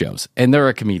of those shows and they're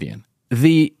a comedian,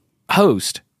 the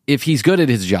host, if he's good at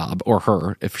his job, or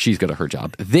her, if she's good at her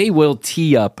job, they will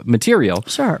tee up material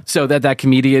so that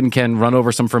comedian can run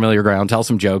over some familiar ground, tell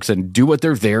some jokes, and do what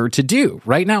they're there to do.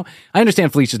 Right now, I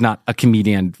understand Felicia's not a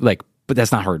comedian, but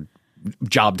that's not her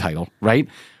job title, right?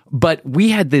 But we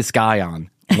had this guy on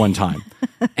one time.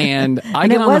 And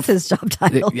it was his job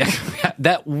title. Yeah,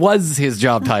 that was his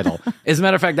job title. As a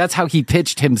matter of fact, that's how he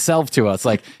pitched himself to us.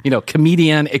 Like,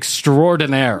 comedian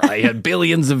extraordinaire. He had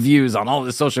billions of views on all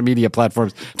the social media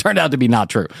platforms. Turned out to be not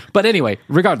true. But anyway,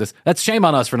 regardless, that's shame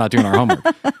on us for not doing our homework.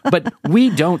 But we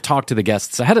don't talk to the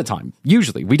guests ahead of time.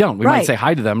 Usually, we don't. We might say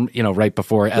hi to them, right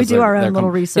before. We do our own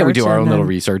little research. Yeah, we do our own little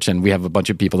research, and we have a bunch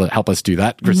of people that help us do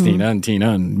that. Christina and Tina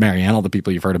and Marianne, all the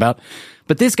people you've heard about.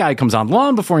 But this guy comes on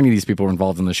long before any of these people were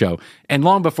involved in the show, and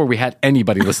long before we had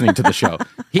anybody listening to the show.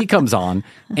 He comes on,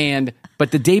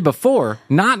 but the day before,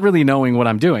 not really knowing what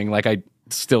I'm doing, like I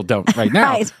still don't right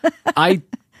now, right. I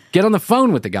get on the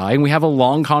phone with the guy, and we have a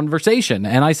long conversation.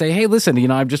 And I say, hey,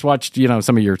 listen, I've just watched,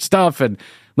 some of your stuff, and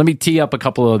let me tee up a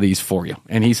couple of these for you.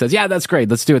 And he says, yeah, that's great.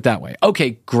 Let's do it that way.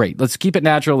 Okay, great. Let's keep it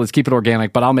natural. Let's keep it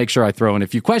organic, but I'll make sure I throw in a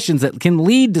few questions that can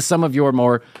lead to some of your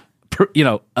more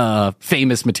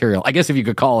famous material. I guess if you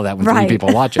could call it that when three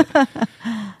people watch it.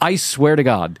 I swear to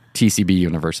God, TCB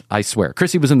universe, I swear.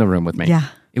 Chrissy was in the room with me. Yeah.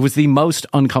 It was the most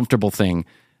uncomfortable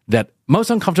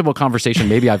conversation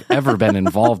maybe I've ever been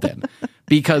involved in.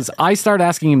 Because I start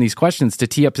asking him these questions to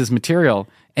tee up his material,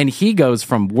 and he goes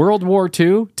from World War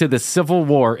II to the Civil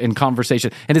War in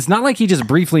conversation. And it's not like he just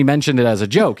briefly mentioned it as a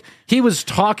joke. He was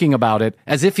talking about it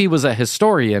as if he was a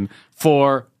historian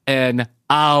for an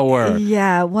hour.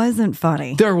 Yeah, it wasn't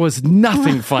funny. There was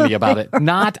nothing funny about it.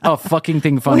 Not a fucking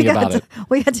thing funny about it.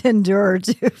 We had to endure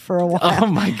too for a while. Oh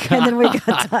my God. And then we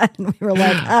got done and we were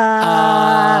like,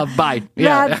 bye.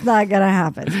 Yeah. That's not going to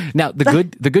happen. Now,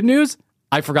 the good news,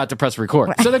 I forgot to press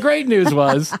record. So the great news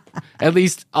was, at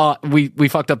least we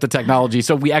fucked up the technology,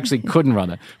 so we actually couldn't run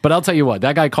it. But I'll tell you what,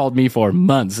 that guy called me for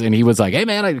months, and he was like, "Hey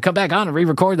man, I come back on and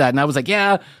re-record that." And I was like,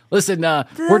 "Yeah, listen,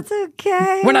 that's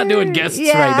okay. We're not doing guests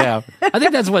right now." I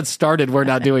think that's what started. We're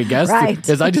not doing guests, right?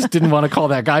 Is I just didn't want to call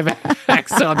that guy back,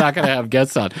 so I'm not going to have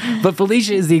guests on. But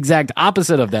Felicia is the exact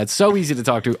opposite of that. So easy to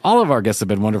talk to. All of our guests have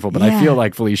been wonderful, but I feel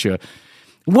like Felicia.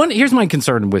 Here's my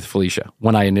concern with Felicia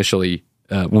when I initially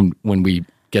when we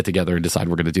get together and decide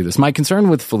we're going to do this. My concern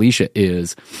with Felicia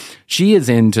is she is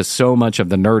into so much of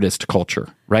the Nerdist culture,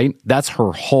 right? That's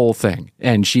her whole thing.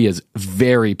 And she is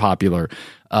very popular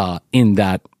in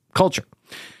that culture.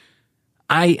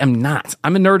 I am not.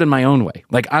 I'm a nerd in my own way.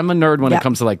 Like, I'm a nerd when it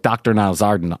comes to like Dr. Niles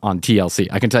Arden on TLC.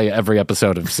 I can tell you every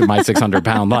episode of My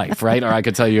 600-Pound Life, right? Or I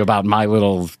could tell you about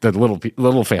the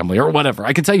little family or whatever.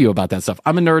 I can tell you about that stuff.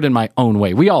 I'm a nerd in my own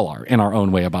way. We all are in our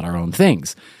own way about our own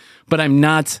things. But I'm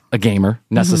not a gamer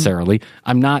necessarily.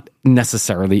 I'm not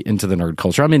necessarily into the nerd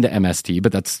culture. I'm into MST,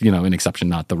 but that's, an exception,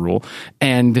 not the rule.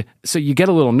 And so you get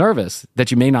a little nervous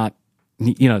that you may not,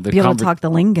 be able to talk the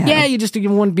lingo. Yeah, you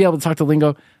wouldn't be able to talk the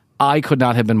lingo. I could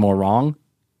not have been more wrong.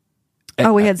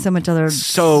 Oh, we had so much other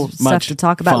stuff to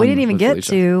talk about. We didn't even get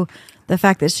to the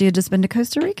fact that she had just been to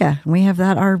Costa Rica. We have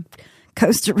our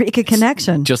Costa Rica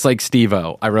connection. Just like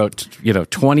Steve-O, I wrote,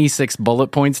 26 bullet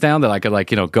points down that I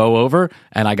could go over,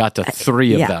 and I got to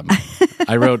 3 of them.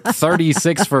 I wrote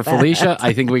 36 for Felicia.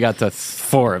 I think we got to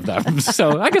 4 of them.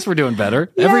 So I guess we're doing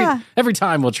better. Yeah. Every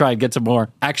time we'll try and get some more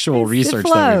actual research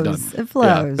that we've done. It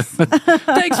flows. Yeah.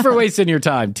 Thanks for wasting your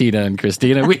time, Tina and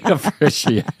Christina. We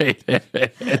appreciate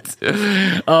it.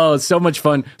 Oh, so much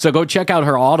fun. So go check out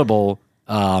her Audible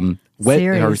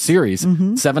her series.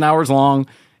 7 hours long.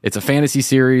 It's a fantasy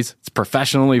series. It's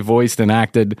professionally voice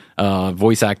acted, and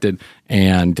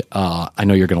I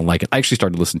know you're going to like it. I actually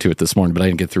started listening to it this morning, but I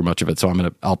didn't get through much of it, so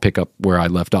I'll pick up where I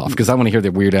left off because I want to hear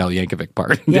the Weird Al Yankovic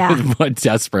part,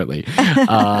 desperately.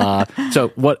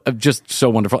 Just so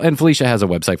wonderful. And Felicia has a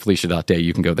website, Felicia.day.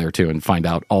 You can go there too and find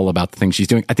out all about the things she's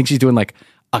doing. I think she's doing like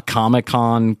a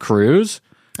Comic-Con cruise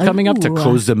coming up to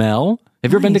Cozumel.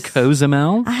 Have you ever been to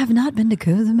Cozumel? I have not been to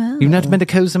Cozumel. You've not been to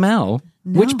Cozumel?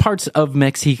 No. Which parts of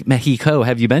Mexico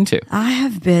have you been to? I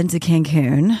have been to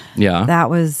Cancun. Yeah.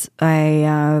 That was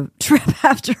a trip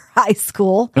after high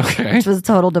school, which was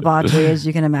total debauchery, as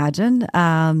you can imagine.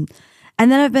 And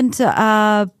then I've been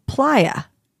to Playa.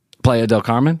 Playa del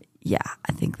Carmen? Yeah,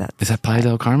 I think that. Is that Playa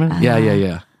del Carmen? Yeah.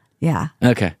 Yeah.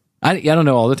 Okay. I don't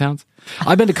know all the towns.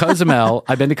 I've been to Cozumel.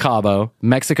 I've been to Cabo,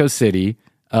 Mexico City.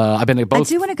 I've been to both. I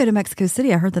do want to go to Mexico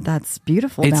City. I heard that's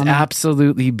beautiful. It's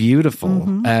absolutely beautiful.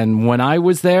 Mm-hmm. And when I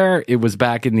was there, it was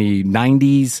back in the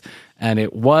 90s, and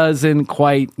it wasn't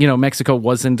quite, Mexico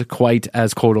wasn't quite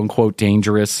as quote unquote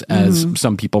dangerous as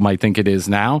some people might think it is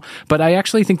now. But I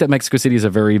actually think that Mexico City is a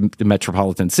very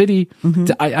metropolitan city.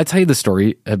 Mm-hmm. I tell you the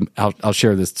story. I'll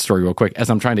share this story real quick as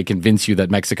I'm trying to convince you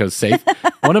that Mexico's safe.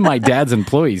 One of my dad's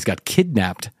employees got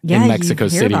kidnapped in Mexico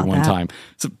City one time.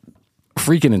 So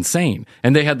freaking insane.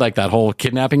 And they had like that whole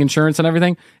kidnapping insurance and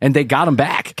everything, and they got him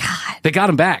back. God, they got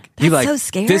him back. That's He so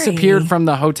scary. Disappeared from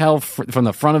the hotel, from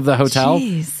the front of the hotel.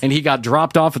 Jeez. And he got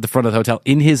dropped off at the front of the hotel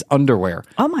in his underwear.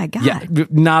 Oh my God. Yeah,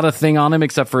 not a thing on him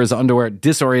except for his underwear,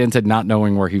 disoriented, not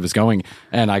knowing where he was going.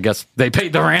 And I guess they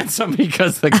paid the ransom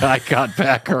because the guy got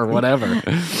back or whatever.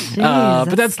 Jeez,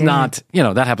 but that's not,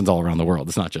 that happens all around the world.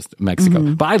 It's not just Mexico.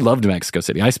 Mm-hmm. But I loved Mexico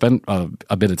City. I spent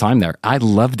a bit of time there. I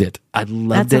loved it. I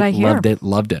loved it.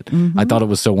 Mm-hmm. I thought it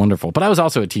was so wonderful. But I was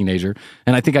also a teenager,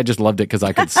 and I think I just loved it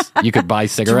because you could buy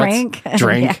cigarettes.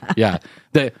 Drink. Yeah.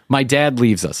 My dad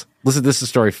leaves us. Listen, this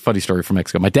is a funny story from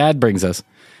Mexico. My dad brings us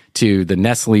to the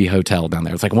Nestle Hotel down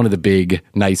there. It's like one of the big,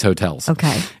 nice hotels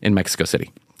in Mexico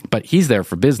City. But he's there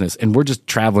for business, and we're just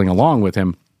traveling along with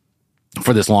him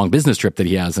for this long business trip that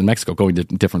he has in Mexico, going to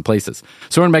different places.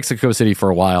 So we're in Mexico City for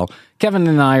a while. Kevin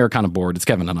and I are kind of bored. It's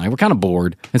Kevin and I. We're kind of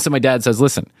bored. And so my dad says,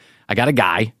 listen, I got a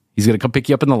guy. He's going to come pick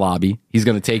you up in the lobby. He's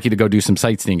going to take you to go do some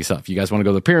sightseeing stuff. You guys want to go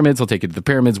to the pyramids? He'll take you to the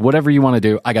pyramids. Whatever you want to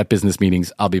do. I got business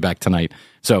meetings. I'll be back tonight.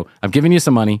 So I'm giving you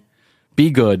some money. Be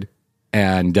good.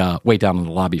 And wait down in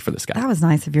the lobby for this guy. That was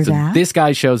nice of your dad. This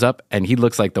guy shows up, and he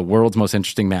looks like the world's most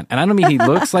interesting man. And I don't mean he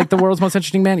looks like the world's most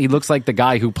interesting man. He looks like the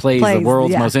guy who plays the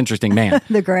world's most interesting man.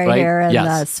 The gray hair and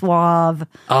the suave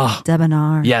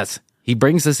debonair. Yes. He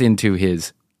brings us into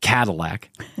his Cadillac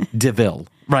DeVille,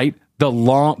 right?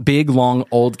 The big, long,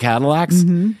 old Cadillacs.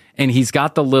 Mm-hmm. And he's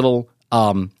got the little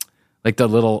like the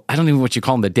little, I don't even know what you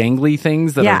call them, the dangly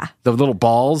things that are the little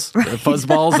balls, the fuzz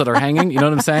balls that are hanging. You know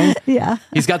what I'm saying? Yeah.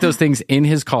 He's got those things in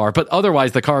his car, but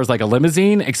otherwise the car is like a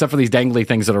limousine, except for these dangly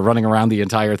things that are running around the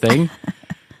entire thing.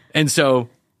 And so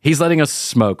he's letting us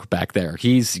smoke back there.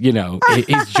 He's,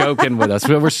 he's joking with us.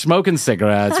 We're smoking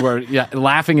cigarettes. We're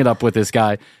laughing it up with this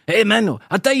guy. Hey, man,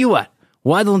 I'll tell you what.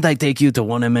 Why don't I take you to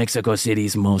one of Mexico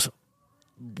City's most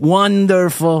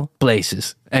wonderful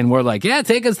places? And we're like, yeah,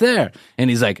 take us there. And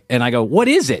he's like, and I go, what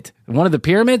is it? One of the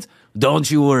pyramids? Don't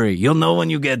you worry. You'll know when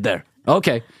you get there.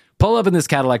 Okay. Pull up in this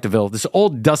Cadillac DeVille, this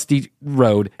old dusty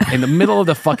road in the middle of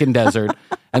the fucking desert.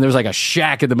 And there's like a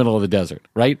shack in the middle of the desert,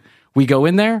 right? We go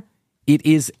in there. It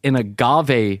is an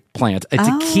agave plant, a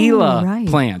tequila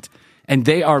plant. And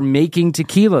they are making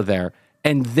tequila there.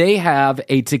 And they have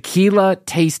a tequila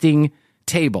tasting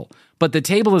table. But the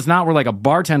table is not where like a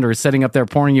bartender is sitting up there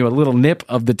pouring you a little nip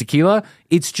of the tequila.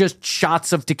 It's just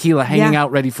shots of tequila hanging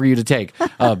out ready for you to take.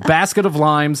 A basket of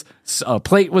limes, a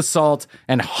plate with salt,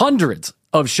 and hundreds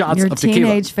of shots of tequila. Your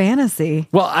teenage fantasy.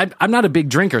 Well, I'm not a big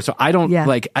drinker, so I don't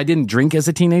I didn't drink as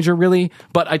a teenager really,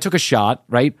 but I took a shot,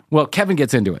 right? Well, Kevin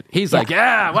gets into it. He's like,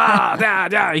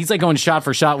 he's like going shot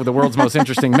for shot with the world's most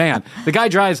interesting man. The guy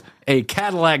drives a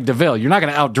Cadillac DeVille. You're not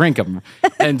going to outdrink him.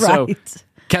 And so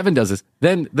Kevin does this.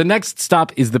 Then the next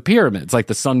stop is the pyramids, like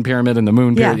the sun pyramid and the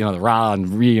moon pyramid, the Ra and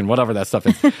Re and whatever that stuff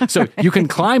is. So you can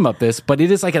climb up this, but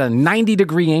it is like at a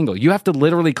 90-degree angle. You have to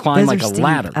literally climb like a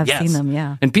ladder. I've seen them,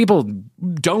 yeah. And people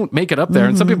don't make it up there,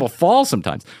 and some people fall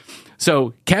sometimes.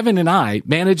 So Kevin and I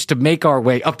managed to make our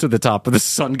way up to the top of the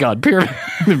sun god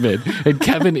pyramid, and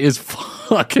Kevin is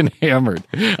fucking hammered.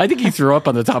 I think he threw up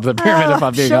on the top of the pyramid, if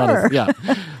I'm being honest. Yeah.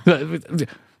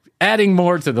 Adding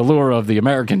more to the lure of the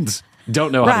Americans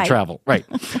don't know how to travel. Right.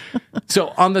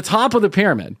 So on the top of the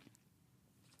pyramid,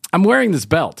 I'm wearing this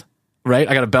belt, right?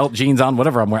 I got a belt, jeans on,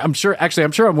 whatever I'm wearing. I'm sure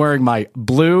I'm wearing my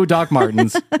blue Doc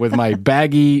Martens with my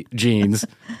baggy jeans.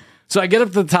 So I get up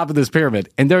to the top of this pyramid,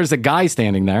 and there's a guy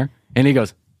standing there, and he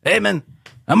goes, hey, man,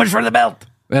 how much for the belt?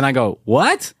 And I go,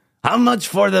 what? How much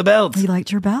for the belt? He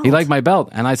liked your belt. He liked my belt.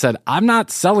 And I said, I'm not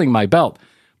selling my belt.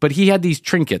 But he had these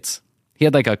trinkets. He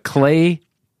had like a clay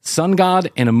sun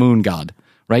god and a moon god.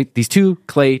 Right? These two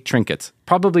clay trinkets,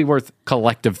 probably worth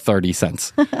collective 30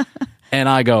 cents. And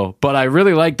I go, but I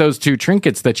really like those two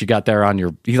trinkets that you got there on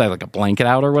your, he's like a blanket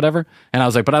out or whatever. And I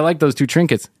was like, but I like those two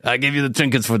trinkets. I give you the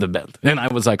trinkets for the belt. And I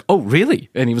was like, oh, really?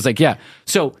 And he was like, yeah.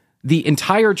 So the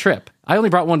entire trip, I only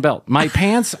brought one belt. My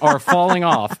pants are falling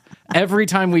off. Every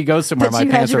time we go somewhere, my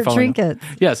pants are falling off.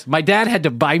 Yes. My dad had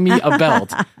to buy me a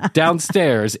belt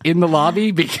downstairs in the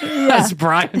lobby because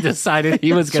Brian decided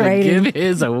he was going to give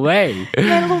his away.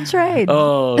 A little trade.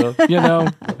 Oh,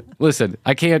 listen,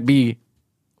 I can't be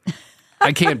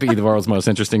the world's most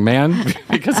interesting man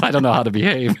because I don't know how to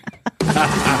behave.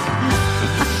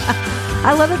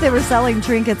 I love that they were selling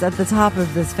trinkets at the top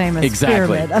of this famous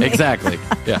pyramid. Exactly.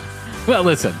 Yeah. Well,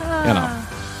 listen,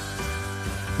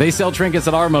 they sell trinkets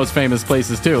at our most famous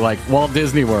places too, like Walt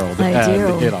Disney World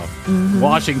and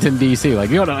Washington D.C.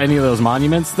 Like, you don't know any of those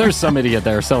monuments? There's some idiot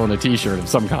there selling a T-shirt of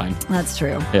some kind. That's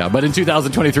true. Yeah, but in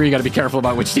 2023, you got to be careful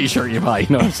about which T-shirt you buy. You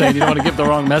know what I'm saying? You don't want to give the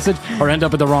wrong message or end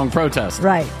up at the wrong protest.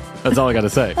 Right. That's all I got to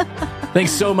say.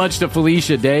 Thanks so much to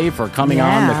Felicia Day for coming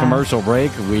on the commercial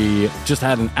break. We just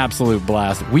had an absolute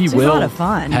blast. We will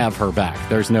have her back.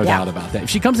 There's no doubt about that.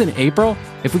 If she comes in April,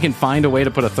 if we can find a way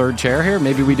to put a third chair here,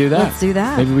 maybe we do that. Let's do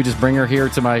that. Maybe we just bring her here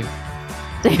to my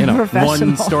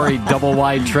one-story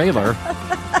double-wide trailer.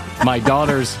 My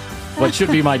daughter's, what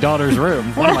should be my daughter's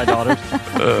room. One of my daughters.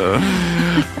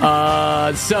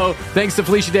 So thanks to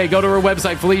Felicia Day. Go to her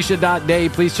website, felicia.day.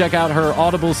 Please check out her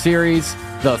Audible series,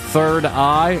 The Third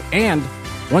Eye. And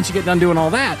once you get done doing all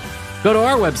that, go to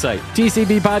our website,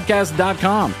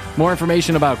 tcbpodcast.com. More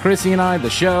information about Chrissy and I, the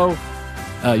show.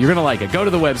 You're going to like it. Go to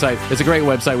the website. It's a great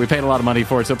website. We paid a lot of money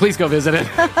for it, so please go visit it.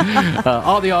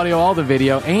 All the audio, all the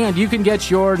video. And you can get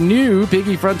your new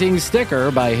Piggy Fronting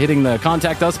sticker by hitting the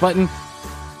Contact Us button.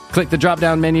 Click the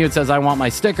drop-down menu. It says, I want my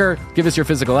sticker. Give us your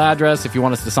physical address. If you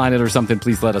want us to sign it or something,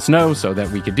 please let us know so that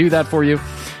we can do that for you.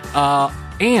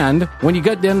 And when you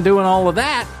get done doing all of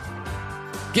that,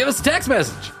 give us a text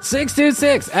message.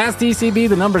 626 Ask TCB,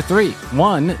 the number 3.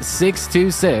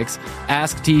 1-626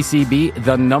 Ask TCB,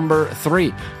 the number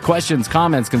 3. Questions,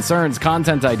 comments, concerns,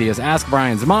 content ideas. Ask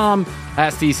Brian's mom.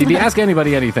 Ask TCB. Ask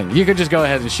anybody anything. You could just go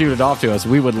ahead and shoot it off to us.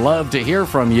 We would love to hear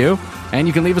from you. And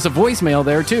you can leave us a voicemail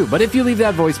there too. But if you leave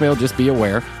that voicemail, just be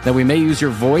aware that we may use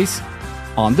your voice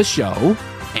on the show.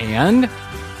 And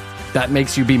that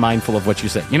makes you be mindful of what you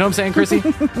say. You know what I'm saying, Chrissy?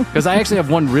 Because I actually have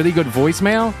one really good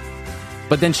voicemail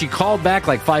But then she called back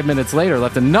like 5 minutes later,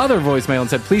 left another voicemail and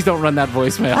said, please don't run that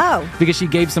voicemail. Because she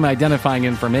gave some identifying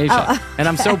information. And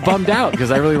I'm so bummed out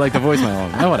because I really like the voicemail.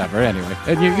 Oh, whatever. Anyway,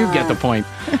 and you get the point.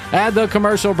 Add the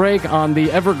commercial break on the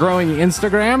ever-growing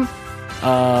Instagram.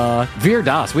 Veer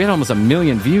Das. We had almost 1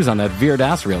 million views on that Veer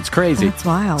Das reel. It's crazy. That's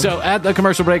wild. So add the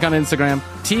commercial break on Instagram,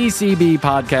 TCB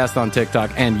Podcast on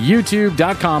TikTok, and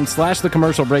YouTube.com/the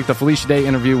commercial break. The Felicia Day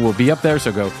interview will be up there,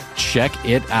 so go check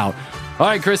it out. All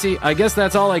right, Chrissy, I guess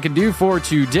that's all I can do for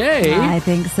today. I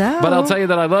think so. But I'll tell you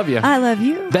that I love you. I love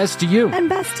you. Best to you. And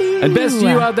best to you. And best to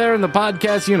you out there in the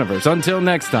podcast universe. Until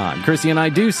next time, Chrissy and I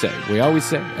do say, we always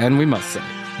say, and we must say,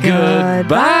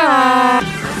 goodbye.